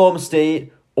ridiculous. Oklahoma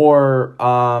State or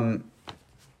I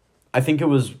think it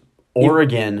was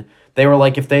Oregon. They were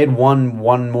like if they had won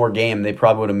one more game, they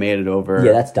probably would have made it over.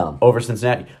 Yeah, that's dumb. Over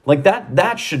Cincinnati. Like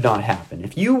that should not happen.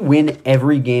 If you win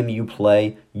every game you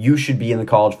play, you should be in the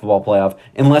college football playoff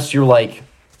unless you're like,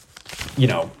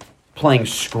 playing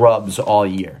scrubs all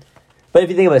year. But if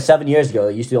you think about it, 7 years ago,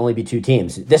 it used to only be 2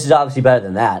 teams. This is obviously better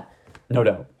than that. No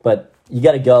doubt. But you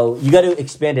got to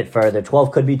expand it further.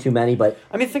 12 could be too many, but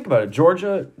I mean, think about it.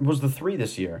 Georgia was the 3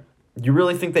 this year. You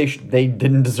really think they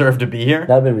didn't deserve to be here? that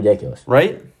would have been ridiculous.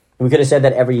 Right? We could have said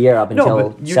that every year up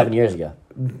until 7 years ago.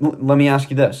 Let me ask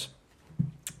you this.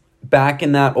 Back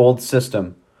in that old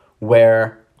system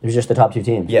where... It was just the top 2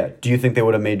 teams. Yeah. Do you think they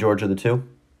would have made Georgia the 2?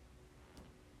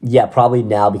 Yeah, probably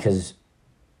now because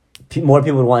more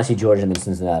people would want to see Georgia than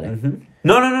Cincinnati. Mm-hmm.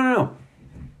 No.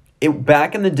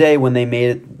 Back in the day when they made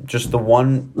it just the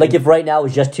one... Like if right now it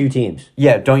was just 2 teams.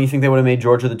 Yeah, don't you think they would have made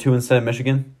Georgia the 2 instead of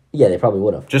Michigan? Yeah, they probably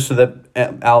would have. Just so that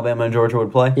Alabama and Georgia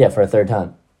would play? Yeah, for a 3rd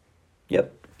time.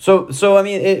 Yep. So I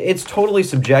mean, it's totally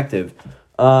subjective.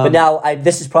 But now,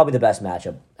 this is probably the best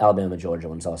matchup, Alabama and Georgia,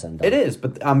 when it's all said and done. It is,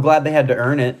 but I'm glad they had to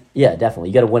earn it. Yeah, definitely.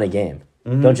 You got to win a game.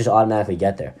 Mm-hmm. Don't just automatically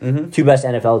get there. Mm-hmm. 2 best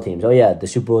NFL teams. Oh, yeah, the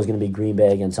Super Bowl is going to be Green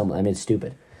Bay against someone. I mean, it's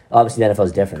stupid. Obviously, the NFL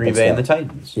is different. Green Bay and the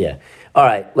Titans. Yeah. All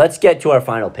right, let's get to our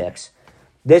final picks.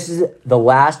 This is the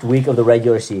last week of the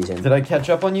regular season. Did I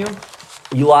catch up on you?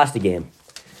 You lost a game.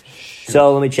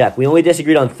 So let me check. We only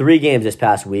disagreed on 3 games this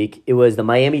past week. It was the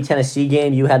Miami-Tennessee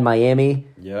game. You had Miami.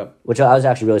 Yep. Which I was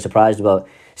actually really surprised about.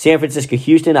 San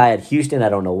Francisco-Houston. I had Houston. I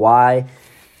don't know why.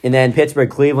 And then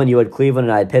Pittsburgh-Cleveland. You had Cleveland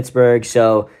and I had Pittsburgh.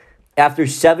 So after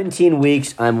 17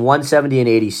 weeks, I'm 170 and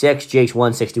 86. Jake's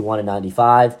 161 and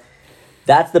 95.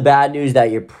 That's the bad news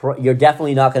that you're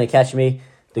definitely not going to catch me.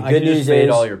 The good news is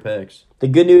all your picks. The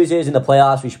good news is in the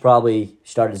playoffs we should probably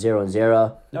start at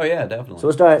 0-0. Oh yeah, definitely. So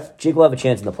we'll start. Jake will have a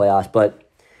chance in the playoffs, but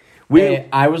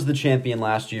I was the champion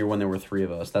last year when there were 3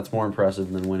 of us. That's more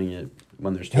impressive than winning it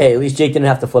when there's 2. Hey, at least Jake didn't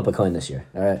have to flip a coin this year.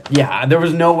 All right. Yeah, there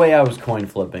was no way I was coin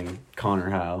flipping Connor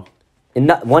Howe. And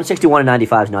 161 and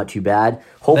 95 is not too bad.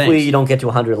 Hopefully Thanks. you don't get to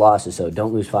 100 losses, so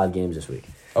don't lose 5 games this week.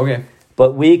 Okay.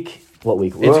 But what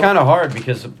week? It's kind of hard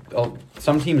because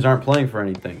some teams aren't playing for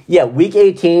anything. Yeah, week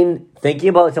 18, thinking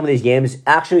about some of these games,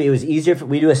 actually it was easier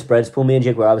we do a spreads pool, me and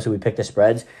Jake, where obviously we pick the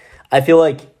spreads. I feel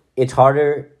like it's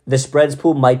harder. The spreads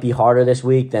pool might be harder this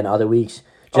week than other weeks.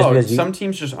 Because some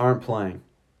teams just aren't playing.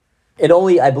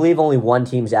 I believe only one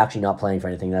team's actually not playing for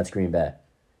anything, and that's Green Bay.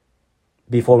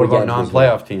 What about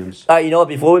non-playoff teams? All right, you know what?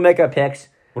 Before we make our picks...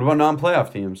 What about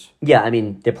non-playoff teams? Yeah, I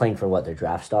mean, they're playing for what, their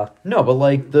draft stock? No, but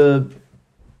like the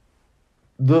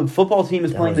football team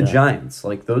is playing the Giants.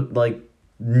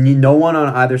 No one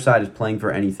on either side is playing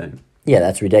for anything. Yeah,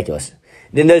 that's ridiculous.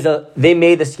 Then they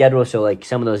made the schedule so like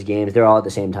some of those games they're all at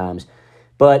the same times.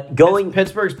 But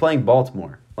Pittsburgh's playing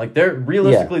Baltimore. Like they're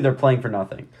playing for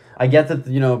nothing. I get that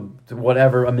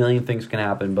whatever, a million things can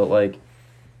happen, but like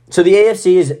so the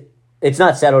AFC it's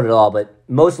not settled at all, but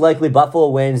most likely Buffalo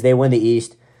wins, they win the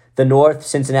East. The North,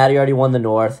 Cincinnati already won the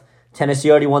North.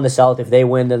 Tennessee already won the South. If they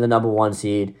win, they're the number 1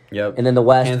 seed. Yep. And then the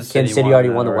West, Kansas City already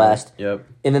won the West. Yep.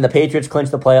 And then the Patriots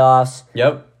clinch the playoffs.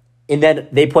 Yep. And then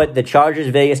they put the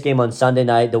Chargers-Vegas game on Sunday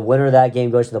night. The winner of that game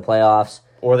goes to the playoffs.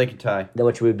 Or they could tie.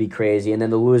 Which would be crazy. And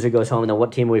then the loser goes home. And then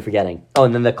what team are we forgetting? Oh,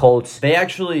 and then the Colts. They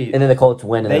actually... And then the Colts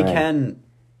win.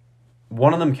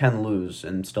 One of them can lose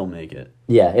and still make it.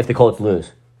 Yeah, if the Colts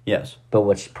lose. Yes. But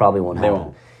which probably won't happen. They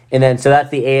won't. And then, so that's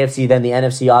the AFC. Then the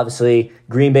NFC, obviously,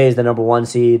 Green Bay is the number 1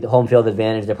 seed. The home field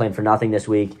advantage. They're playing for nothing this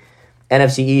week.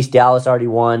 NFC East, Dallas already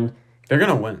won. They're going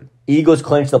to win. Eagles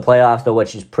clinched the playoffs, though,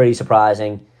 which is pretty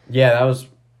surprising. Yeah, that was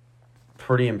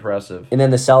pretty impressive. And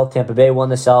then the South, Tampa Bay won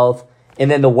the South. And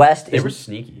then the West They were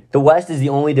sneaky. The West is the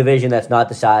only division that's not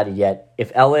decided yet.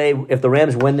 If the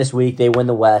Rams win this week, they win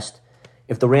the West.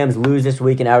 If the Rams lose this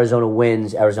week and Arizona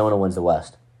wins the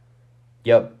West.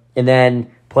 Yep. And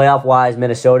then playoff-wise,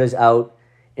 Minnesota's out.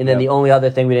 And then the only other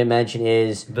thing we didn't mention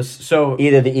is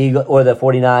either the Eagle or the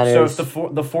 49ers. So if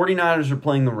the 49ers are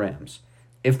playing the Rams,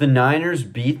 if the Niners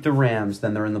beat the Rams,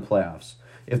 then they're in the playoffs.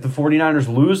 If the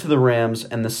 49ers lose to the Rams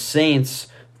and the Saints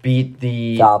beat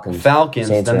the Falcons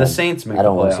then the Saints make the playoffs. I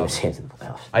don't want to see the Saints in the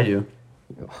playoffs. I do.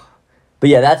 But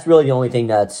yeah, that's really the only thing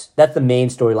that's the main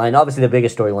storyline. Obviously, the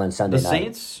biggest storyline is Sunday The night.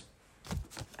 Saints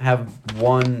have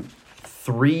won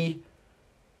 3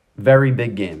 very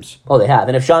big games. Oh, they have.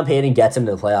 And if Sean Payton gets him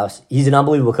to the playoffs, he's an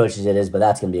unbelievable coach as it is, but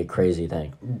that's going to be a crazy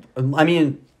thing. I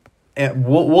mean,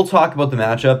 we'll talk about the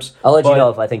matchups. I'll let you but know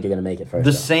if I think you're going to make it first.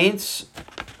 The though. Saints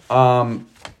allowed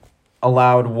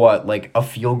like a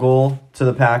field goal to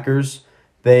the Packers.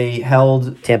 They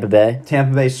held Tampa Bay.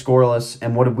 scoreless,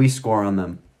 and what did we score on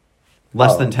them?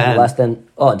 Less than 10.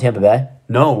 In Tampa Bay?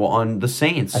 No, on the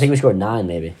Saints. I think we scored 9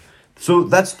 maybe. So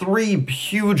that's 3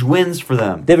 huge wins for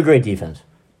them. They have a great defense.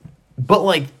 But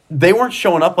like they weren't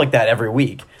showing up like that every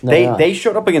week. No, they're not. They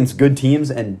showed up against good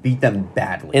teams and beat them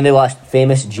badly. And they lost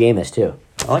famous Jameis too.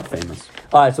 I like famous.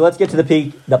 All right, so let's get to the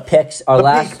picks. Our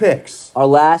last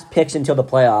picks until the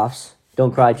playoffs.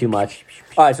 Don't cry too much.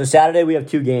 All right, so Saturday we have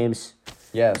 2 games.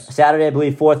 Yes. Saturday, I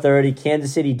believe 4:30,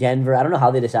 Kansas City, Denver. I don't know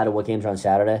how they decided what games are on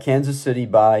Saturday. Kansas City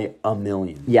by 1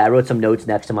 million. Yeah, I wrote some notes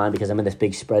next to mine because I'm in this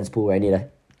big spreads pool where I need to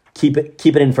keep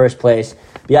it in first place.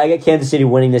 But yeah, I get Kansas City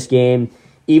winning this game,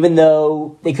 even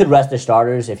though they could rest their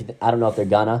starters. I don't know if they're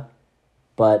gonna,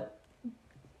 but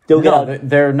they'll get out.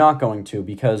 They're not going to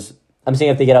because I'm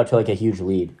saying if they get out to like a huge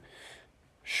lead.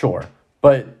 sure,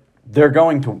 but they're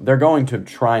going to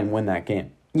try and win that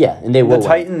game. Yeah, and they will. The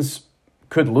Titans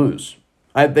could lose.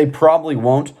 They probably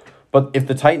won't, but if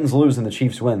the Titans lose and the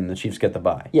Chiefs win, the Chiefs get the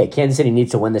bye. Yeah, Kansas City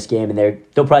needs to win this game, and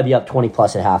they'll probably be up 20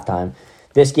 plus at halftime.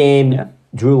 This game,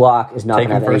 Drew Lock is not going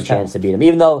to have any chance to beat him,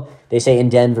 even though they say in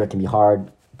Denver it can be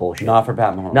hard. Bullshit. Not for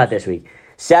Pat Mahomes. Not this week.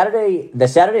 The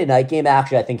Saturday night game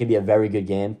actually I think could be a very good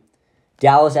game.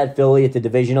 Dallas at Philly. It's a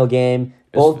divisional game.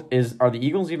 Are the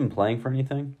Eagles even playing for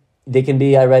anything? They can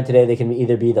be. I read today they can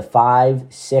either be the 5,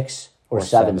 6, or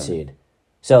 7 seed.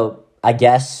 So I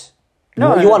guess you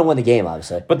want to win the game,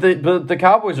 obviously. But the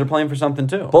Cowboys are playing for something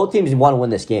too. Both teams want to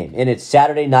win this game, and it's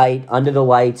Saturday night under the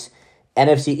lights.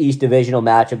 NFC East divisional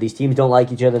matchup. These teams don't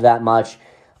like each other that much.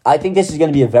 I think this is going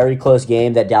to be a very close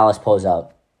game that Dallas pulls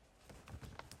out.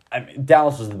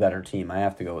 Dallas is the better team. I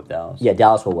have to go with Dallas. Yeah,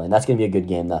 Dallas will win. That's going to be a good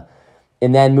game, though.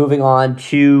 And then moving on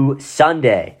to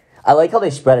Sunday. I like how they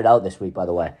spread it out this week, by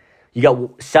the way. You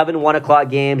got 7 1 o'clock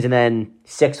games and then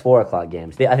 6 4 o'clock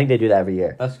games. I think they do that every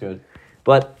year. That's good.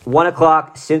 But 1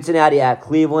 o'clock, Cincinnati at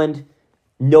Cleveland.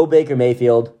 No Baker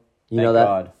Mayfield. You know that?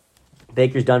 God.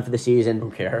 Baker's done for the season.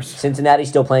 Who cares? Cincinnati's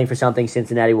still playing for something.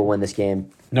 Cincinnati will win this game.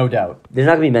 No doubt. There's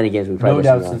not going to be many games we probably No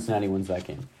doubt on. Cincinnati wins that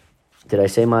game. Did I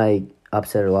say my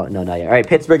upset or loss? No, not yet. All right,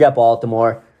 Pittsburgh at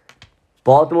Baltimore.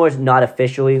 Baltimore's not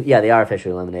officially... Yeah, they are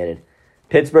officially eliminated.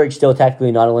 Pittsburgh's still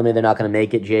technically not eliminated. They're not going to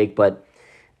make it, Jake, but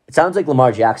it sounds like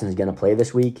Lamar Jackson is going to play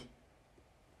this week.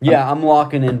 Yeah, I'm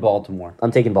locking in Baltimore.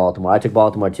 I'm taking Baltimore. I took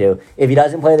Baltimore, too. If he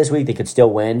doesn't play this week, they could still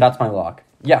win. That's my lock.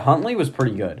 Yeah, Huntley was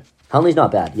pretty good. Huntley's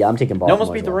not bad. Yeah, I'm taking They Baltimore.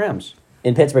 almost beat the Rams.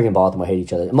 And Pittsburgh and Baltimore hate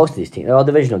each other. Most of these teams. They're all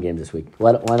divisional games this week.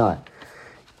 Why not?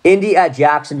 Indy at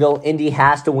Jacksonville. Indy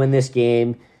has to win this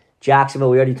game. Jacksonville,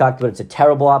 we already talked about it. It's a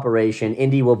terrible operation.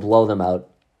 Indy will blow them out.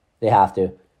 They have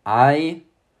to. I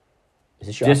Is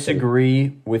this your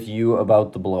disagree with you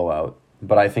about the blowout,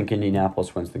 but I think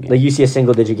Indianapolis wins the game. Like you see a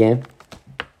single-digit game?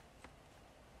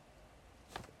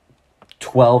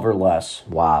 12 or less.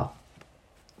 Wow.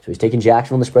 So he's taking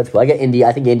Jacksonville in the spread. I got Indy.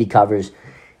 I think Indy covers.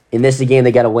 In this is a game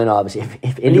they got to win, obviously.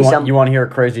 If Indy You want to hear a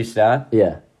crazy stat?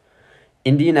 Yeah.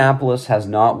 Indianapolis has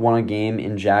not won a game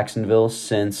in Jacksonville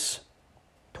since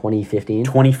 2015?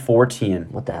 2014.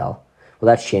 What the hell? Well,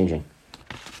 that's changing.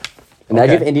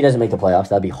 Imagine if Indy doesn't make the playoffs.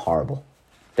 That'd be horrible.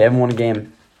 They haven't won a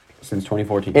game since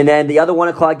 2014. And then the other 1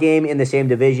 o'clock game in the same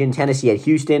division, Tennessee at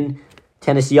Houston.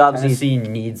 Tennessee obviously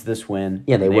needs this win.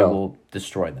 Yeah, they will. will. Will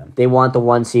destroy them. They want the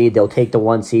 1 seed. They'll take the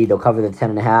 1 seed. They'll cover the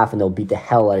 10.5, and they'll beat the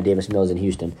hell out of Davis Mills in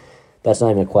Houston. That's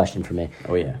not even a question for me.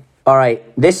 Oh, yeah. All right,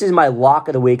 this is my lock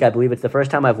of the week. I believe it's the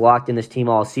first time I've locked in this team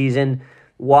all season.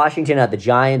 Washington at the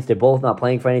Giants. They're both not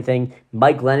playing for anything.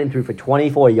 Mike Glennon threw for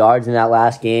 24 yards in that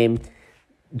last game.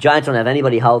 Giants don't have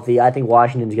anybody healthy. I think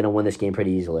Washington's going to win this game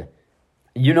pretty easily.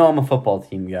 You know I'm a football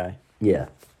team guy. Yeah.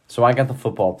 So I got the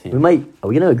football team. Are we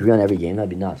going to agree on every game? That'd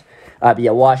be nuts. But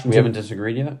yeah, Washington. We haven't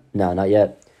disagreed yet? No, not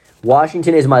yet.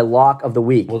 Washington is my lock of the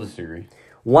week. We'll disagree.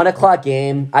 1 o'clock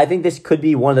game. I think this could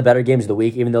be one of the better games of the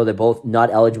week, even though they're both not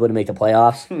eligible to make the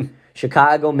playoffs.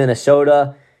 Chicago,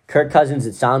 Minnesota. Kirk Cousins,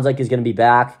 it sounds like, is going to be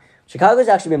back. Chicago's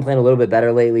actually been playing a little bit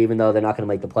better lately, even though they're not going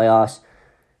to make the playoffs.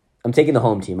 I'm taking the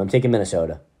home team. I'm taking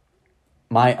Minnesota.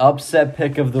 My upset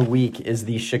pick of the week is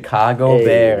the Chicago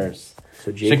Bears.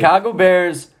 So Jacob, Chicago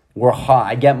Bears were hot.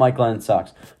 I get Mike Glennon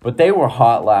sucks, but they were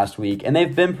hot last week, and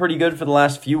they've been pretty good for the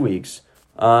last few weeks.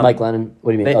 Mike Glennon,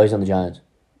 what do you mean? they- He's on the Giants.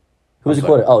 Who's the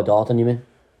sorry. quarter? Oh, Dalton, you mean?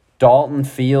 Dalton,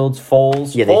 Fields,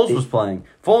 Foles. Yeah, Foles was playing.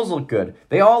 Foles looked good.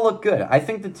 They all look good. I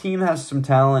think the team has some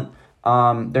talent.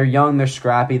 They're young. They're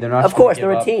scrappy. They're not. Of course,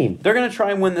 they're a team. They're going to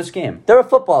try and win this game. They're a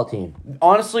football team.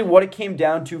 Honestly, what it came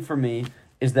down to for me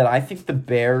is that I think the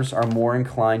Bears are more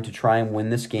inclined to try and win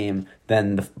this game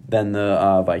than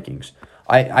the Vikings.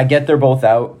 I get they're both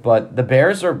out, but the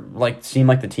Bears seem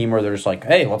like the team where they're just like,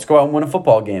 hey, let's go out and win a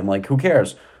football game. Like, who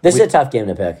cares? This is a tough game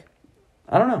to pick.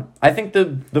 I don't know. I think the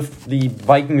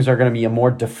Vikings are going to be a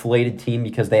more deflated team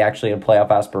because they actually have playoff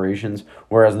aspirations,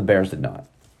 whereas the Bears did not.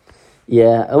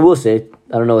 Yeah, we'll see.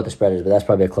 I don't know what the spread is, but that's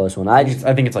probably a close one. I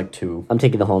think it's like 2. I'm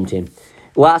taking the home team.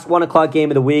 Last 1 o'clock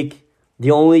game of the week.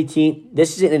 The only team.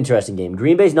 This is an interesting game.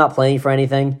 Green Bay's not playing for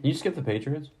anything. You skip the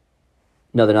Patriots?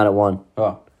 No, they're not at 1.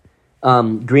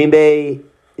 Oh. Green Bay.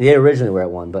 They originally were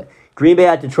at 1, but Green Bay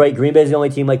at Detroit. Green Bay's the only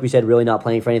team, like we said, really not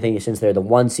playing for anything since they're the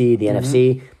 1 seed, the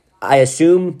NFC. I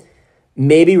assume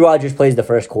maybe Rodgers plays the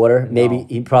first quarter. Maybe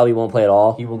he probably won't play at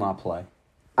all. He will not play.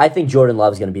 I think Jordan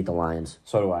Love's going to beat the Lions.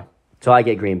 So do I. So I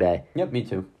get Green Bay. Yep, me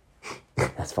too.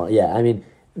 That's fun. Yeah, I mean,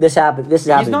 this happened. This is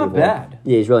happening. He's not before. bad.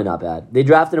 Yeah, he's really not bad. They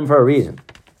drafted him for a reason.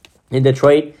 In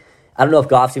Detroit, I don't know if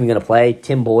Goff's even going to play.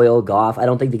 Tim Boyle, Goff. I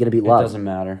don't think they're going to beat Love. It doesn't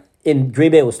matter. In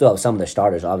Green Bay, will still have some of their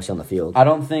starters, obviously, on the field. I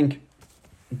don't think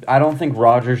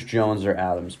Rodgers, Jones, or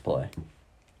Adams play.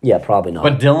 Yeah, probably not.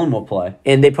 But Dylan will play.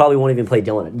 And they probably won't even play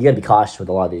Dylan. You got to be cautious with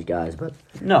a lot of these guys. But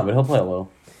No, but he'll play a little.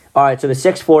 all right, so the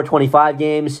 6-4-25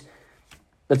 games.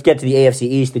 Let's get to the AFC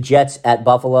East. The Jets at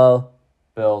Buffalo.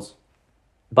 Bills.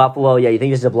 Buffalo, yeah, you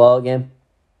think this is a blowout game?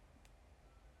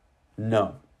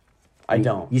 No. I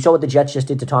don't. You saw what the Jets just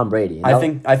did to Tom Brady. I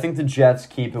think the Jets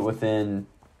keep it within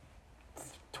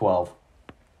 12.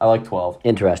 I like 12.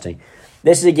 Interesting.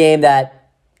 This is a game that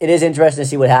it is interesting to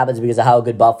see what happens because of how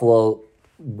good Buffalo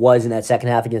was in that second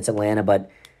half against Atlanta. But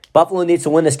Buffalo needs to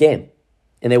win this game,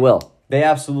 and they will. They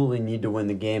absolutely need to win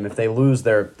the game. If they lose,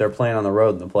 they're playing on the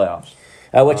road in the playoffs.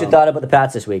 What's your thought about the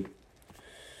Pats this week?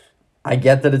 I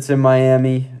get that it's in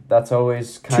Miami. That's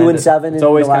always kind 2-7. It's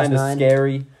always in the last kind of 9.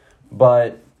 scary,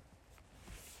 but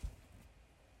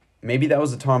maybe that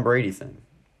was a Tom Brady thing.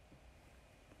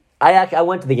 I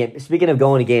went to the game. Speaking of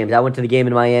going to games, I went to the game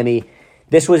in Miami.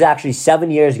 This was actually 7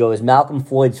 years ago. It was Malcolm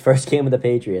Floyd's first game with the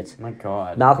Patriots. My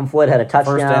God. Malcolm Floyd had a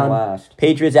touchdown. First and last.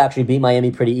 Patriots actually beat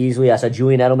Miami pretty easily. I saw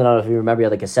Julian Edelman. I don't know if you remember. He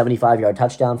had like a 75-yard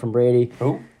touchdown from Brady.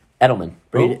 Who? Edelman.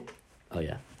 Brady. Who? Oh,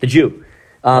 yeah. The Jew.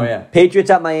 Yeah. Patriots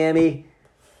at Miami.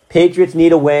 Patriots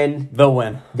need a win. They'll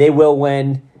win. They will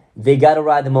win. They got to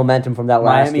ride the momentum from that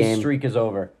last Miami's game. streak is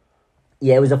over.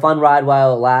 Yeah, it was a fun ride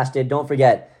while it lasted. Don't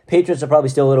forget, Patriots are probably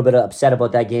still a little bit upset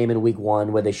about that game in week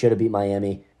 1 where they should have beat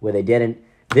Miami, where they didn't.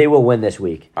 They will win this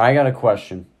week. I got a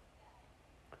question.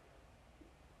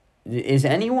 Is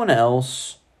anyone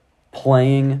else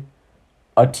playing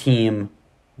a team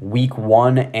week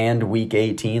 1 and week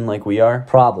 18 like we are?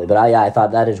 Probably, but I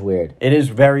thought that is weird. It is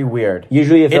very weird.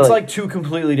 Usually, if It's like 2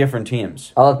 completely different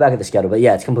teams. I'll look back at the schedule, but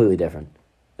yeah, it's completely different.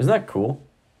 Isn't that cool?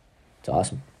 It's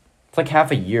awesome. It's like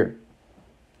half a year.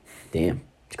 Damn,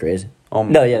 it's crazy.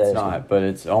 No, yeah, it's that's not, but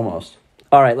it's almost.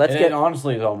 All right, let's It get.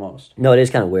 honestly is almost. No, it is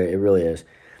kind of weird. It really is.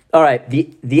 All right,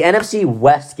 the NFC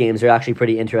West games are actually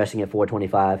pretty interesting at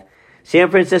 425. San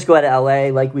Francisco at LA,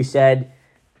 like we said,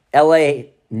 LA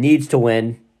needs to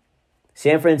win.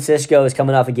 San Francisco is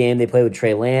coming off a game they played with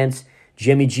Trey Lance.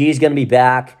 Jimmy G is going to be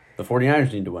back. The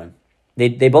 49ers need to win.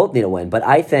 They both need to win, but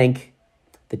I think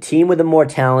the team with the more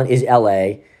talent is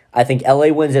LA. I think LA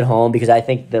wins at home because I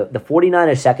think the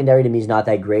 49ers secondary to me is not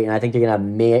that great, and I think they're going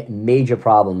to have major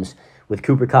problems with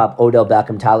Cooper Kupp, Odell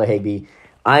Beckham, Tyler Higbee.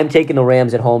 I'm taking the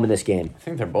Rams at home in this game. I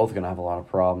think they're both going to have a lot of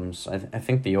problems. I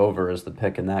think the over is the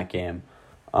pick in that game.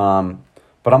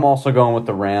 But I'm also going with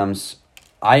the Rams.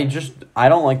 I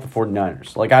don't like the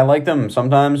 49ers. Like, I like them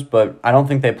sometimes, but I don't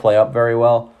think they play up very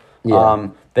well. Yeah.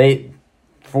 They,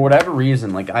 for whatever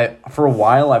reason, for a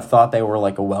while I've thought they were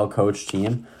like a well-coached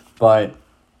team, but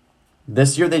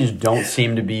this year they just don't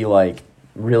seem to be like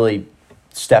really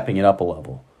stepping it up a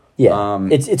level. Yeah,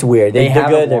 it's weird. They're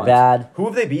haven't good, they're won. bad. Who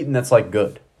have they beaten that's like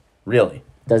good? Really?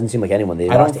 Doesn't seem like anyone. They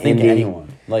I don't lost think Indy. anyone.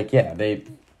 Like, yeah, they.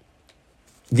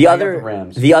 The I got other the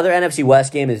Rams. the other NFC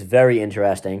West game is very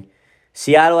interesting.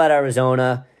 Seattle at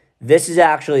Arizona. This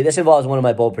involves one of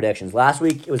my bold predictions. Last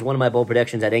week it was one of my bold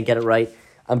predictions. I didn't get it right.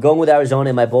 I'm going with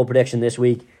Arizona in my bold prediction this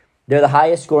week. They're the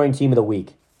highest scoring team of the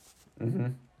week. Mm-hmm.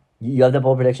 You have the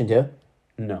bold prediction too?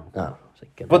 No. Oh, it's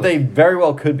like, But they very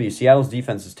well could be. Seattle's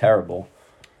defense is terrible.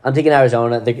 I'm taking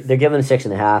Arizona. They're giving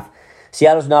 6.5.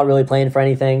 Seattle's not really playing for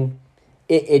anything.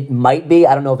 It might be.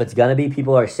 I don't know if it's going to be.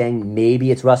 People are saying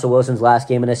maybe it's Russell Wilson's last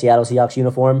game in a Seattle Seahawks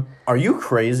uniform. Are you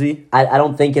crazy? I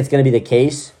don't think it's going to be the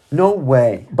case. No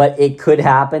way. but it could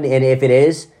happen. And if it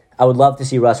is, I would love to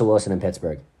see Russell Wilson in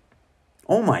Pittsburgh.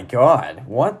 Oh my God.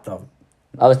 What the?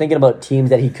 I was thinking about teams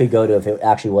that he could go to if it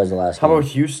actually was the last How game. about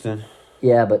Houston?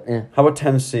 Yeah, but How about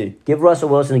Tennessee? give Russell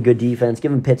Wilson a good defense.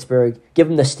 Give him Pittsburgh. Give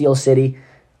him the Steel City.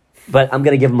 But I'm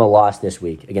going to give him a loss this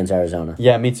week against Arizona.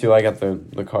 Yeah, me too. I got the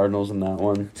Cardinals in that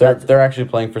one. So They're actually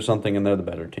playing for something, and they're the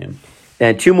better team.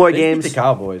 And 2 more They games. beat the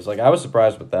Cowboys. Like, I was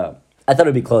surprised with that. I thought it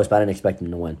would be close, but I didn't expect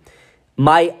them to win.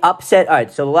 My upset. All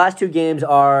right, so the last 2 games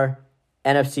are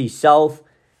NFC South.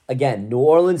 Again, New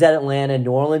Orleans at Atlanta.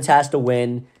 New Orleans has to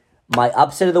win. My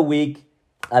upset of the week.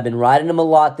 I've been riding them a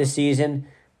lot this season.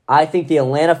 I think the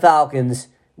Atlanta Falcons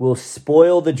will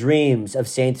spoil the dreams of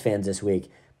Saints fans this week.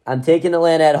 I'm taking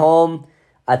Atlanta at home.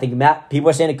 I think people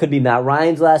are saying it could be Matt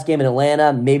Ryan's last game in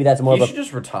Atlanta. Maybe that's more He of should a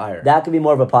just retire. that could be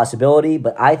more of a possibility.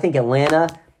 But I think Atlanta.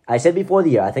 I said before the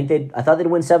year. I thought they'd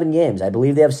win 7 games. I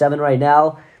believe they have 7 right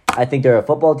now. I think they're a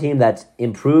football team that's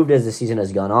improved as the season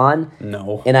has gone on.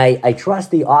 No. And I trust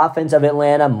the offense of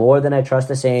Atlanta more than I trust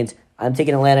the Saints. I'm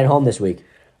taking Atlanta at home this week.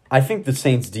 I think the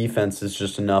Saints' defense is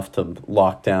just enough to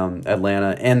lock down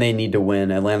Atlanta, and they need to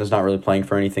win. Atlanta's not really playing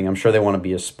for anything. I'm sure they want to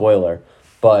be a spoiler,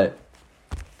 but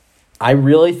I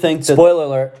really think that Spoiler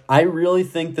alert. I really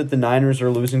think that the Niners are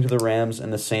losing to the Rams,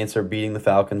 and the Saints are beating the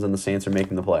Falcons, and the Saints are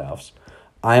making the playoffs.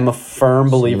 I am a firm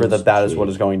believer Saints, that is gee. what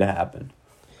is going to happen.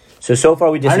 So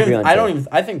far we disagree on.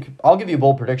 I think I'll give you a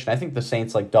bold prediction. I think the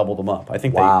Saints double them up.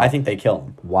 Wow. I think they kill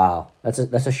them. Wow, that's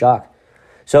a shock.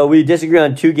 So we disagree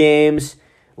on 2 games.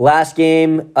 Last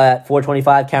game at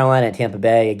 4:25, Carolina at Tampa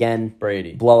Bay again.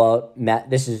 Brady. Blowout.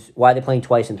 This is why they're playing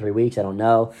twice in 3 weeks. I don't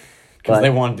know. Because But- they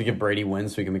wanted to give Brady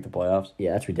wins so he can make the playoffs.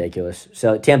 Yeah, that's ridiculous.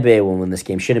 So Tampa Bay will win this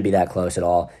game. Shouldn't be that close at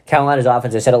all. Carolina's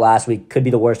offense, I said it last week, could be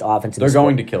the worst offense. They're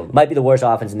going to kill them. Might be the worst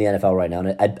offense in the NFL right now,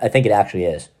 and I think it actually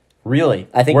is. Really?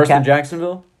 I think worse than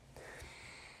Jacksonville?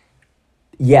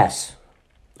 Yes.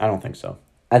 I don't think so.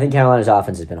 I think Carolina's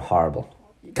offense has been horrible.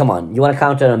 Come on. You want to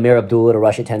count on Amir Abdullah to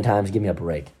rush it 10 times? Give me a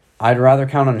break. I'd rather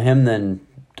count on him than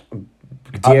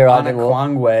Dear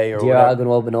Ogunway or whatever.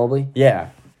 Ogunwobenobi. Yeah.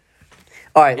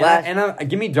 All right, last.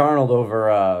 Give me Darnold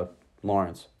over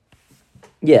Lawrence.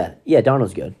 Yeah,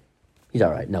 Darnold's good. He's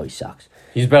all right. No, he sucks.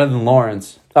 He's better than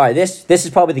Lawrence. All right, this is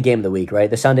probably the game of the week, right?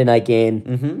 The Sunday night game.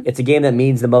 Mm-hmm. It's a game that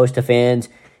means the most to fans.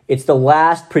 It's the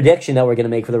last prediction that we're going to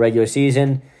make for the regular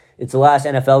season. It's the last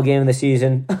NFL game of the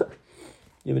season.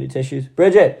 You have any tissues?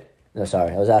 Bridget! No,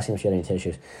 sorry. I was asking if she had any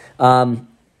tissues.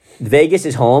 Vegas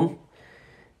is home.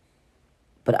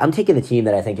 But I'm taking the team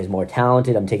that I think is more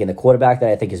talented. I'm taking the quarterback that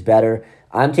I think is better.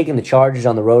 I'm taking the Chargers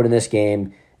on the road in this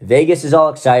game. Vegas is all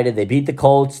excited. They beat the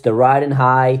Colts. They're riding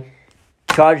high.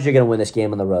 Chargers are going to win this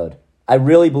game on the road. I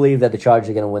really believe that the Chargers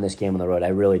are going to win this game on the road. I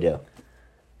really do.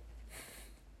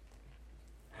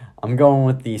 I'm going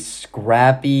with the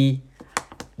scrappy,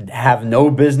 have no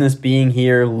business being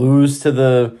here, lose to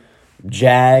the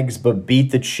Jags, but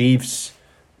beat the Chiefs,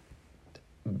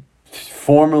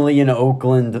 formerly in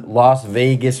Oakland, Las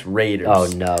Vegas Raiders. Oh,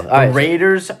 no. The All right.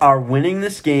 Raiders are winning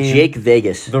this game. Jake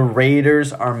Vegas. The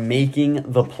Raiders are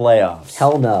making the playoffs.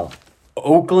 Hell no.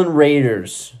 Oakland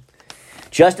Raiders.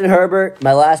 Justin Herbert,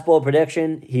 my last bold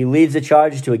prediction, he leads the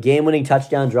Chargers to a game-winning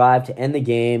touchdown drive to end the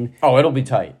game. Oh, it'll be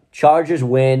tight. Chargers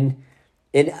win.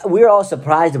 And we're all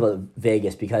surprised about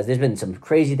Vegas because there's been some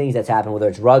crazy things that's happened, whether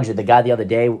it's Ruggs or the guy the other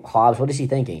day, Hobbs. What is he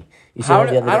thinking? You saw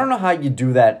it the other day? I don't know how you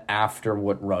do that after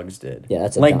what Ruggs did. Yeah,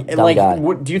 that's a dumb guy.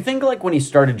 Do you think when he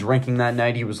started drinking that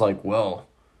night, he was like, "Well,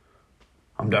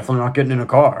 I'm definitely not getting in a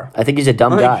car." I think he's a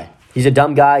dumb guy. He's a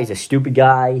dumb guy. He's a stupid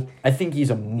guy. I think he's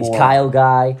He's Kyle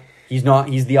guy. He's not.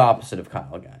 He's the opposite of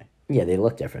Kyle guy. Yeah, they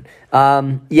look different.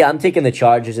 Yeah, I'm taking the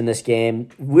Chargers in this game.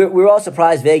 We're all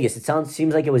surprised Vegas.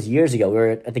 Seems like it was years ago. We were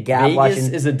at the Gap Vegas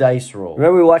watching. is a dice roll.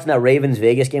 Remember we were watching that Ravens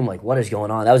Vegas game? Like, what is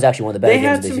going on? That was actually one of the better They games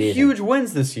had of the some season. huge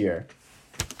wins this year.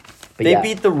 But They yeah,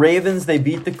 beat the Ravens. They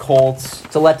beat the Colts.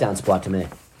 it's a letdown spot to me.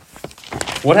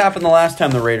 What happened the last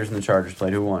time the Raiders and the Chargers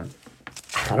played? Who won?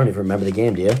 I don't even remember the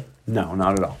game. Do you? No,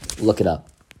 not at all. Look it up.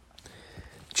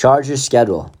 Chargers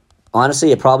schedule.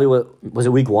 Honestly, it probably was it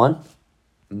week 1?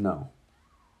 No.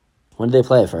 When did they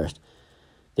play it first?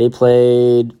 They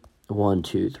played 1,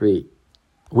 2, 3.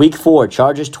 Week 4,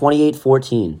 Chargers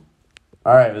 28-14.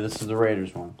 All right, but this is the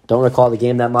Raiders one. Don't recall the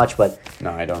game that much, but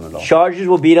No, I don't at all. Chargers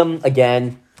will beat them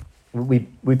again. We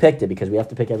picked it because we have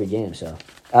to pick every game, so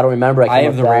I don't remember. I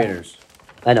have the Raiders.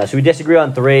 I know, so we disagree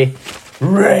on 3.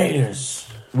 Raiders.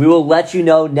 We will let you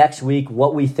know next week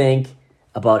what we think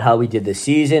about how we did this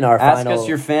season. Our Ask final. us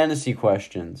your fantasy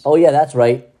questions. Oh yeah, that's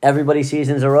right. Everybody's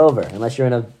seasons are over unless you're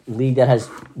in a league that has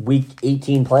week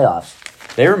 18 playoffs.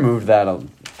 They removed that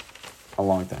a a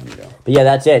long time ago. But yeah,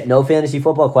 that's it. No fantasy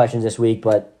football questions this week,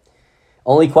 but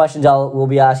only questions we'll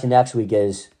be asking next week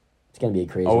is it's going to be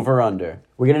crazy. Over under.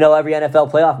 We're going to know every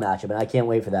NFL playoff matchup, and I can't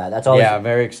wait for that. That's always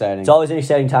Very exciting. It's always an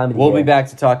exciting time of the year. We'll be back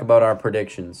to talk about our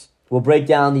predictions. We'll break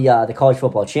down the college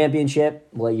football championship.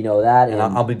 We'll let you know that, And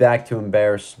I'll be back to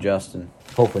embarrass Justin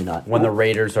hopefully not. when the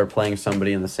Raiders are playing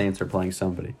somebody and the Saints are playing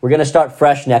somebody. We're going to start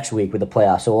fresh next week with the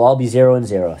playoffs, so we'll all be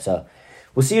 0-0. So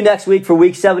we'll see you next week for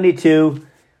Week 72.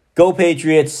 Go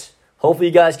Patriots. Hopefully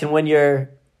you guys can win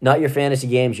not your fantasy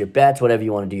games, your bets, whatever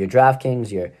you want to do, your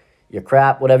DraftKings, your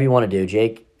crap, whatever you want to do.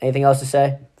 Jake, anything else to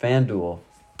say?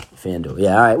 FanDuel.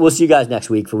 Yeah, all right. We'll see you guys next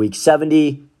week for Week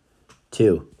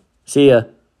 72. See ya.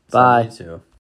 Bye. 72.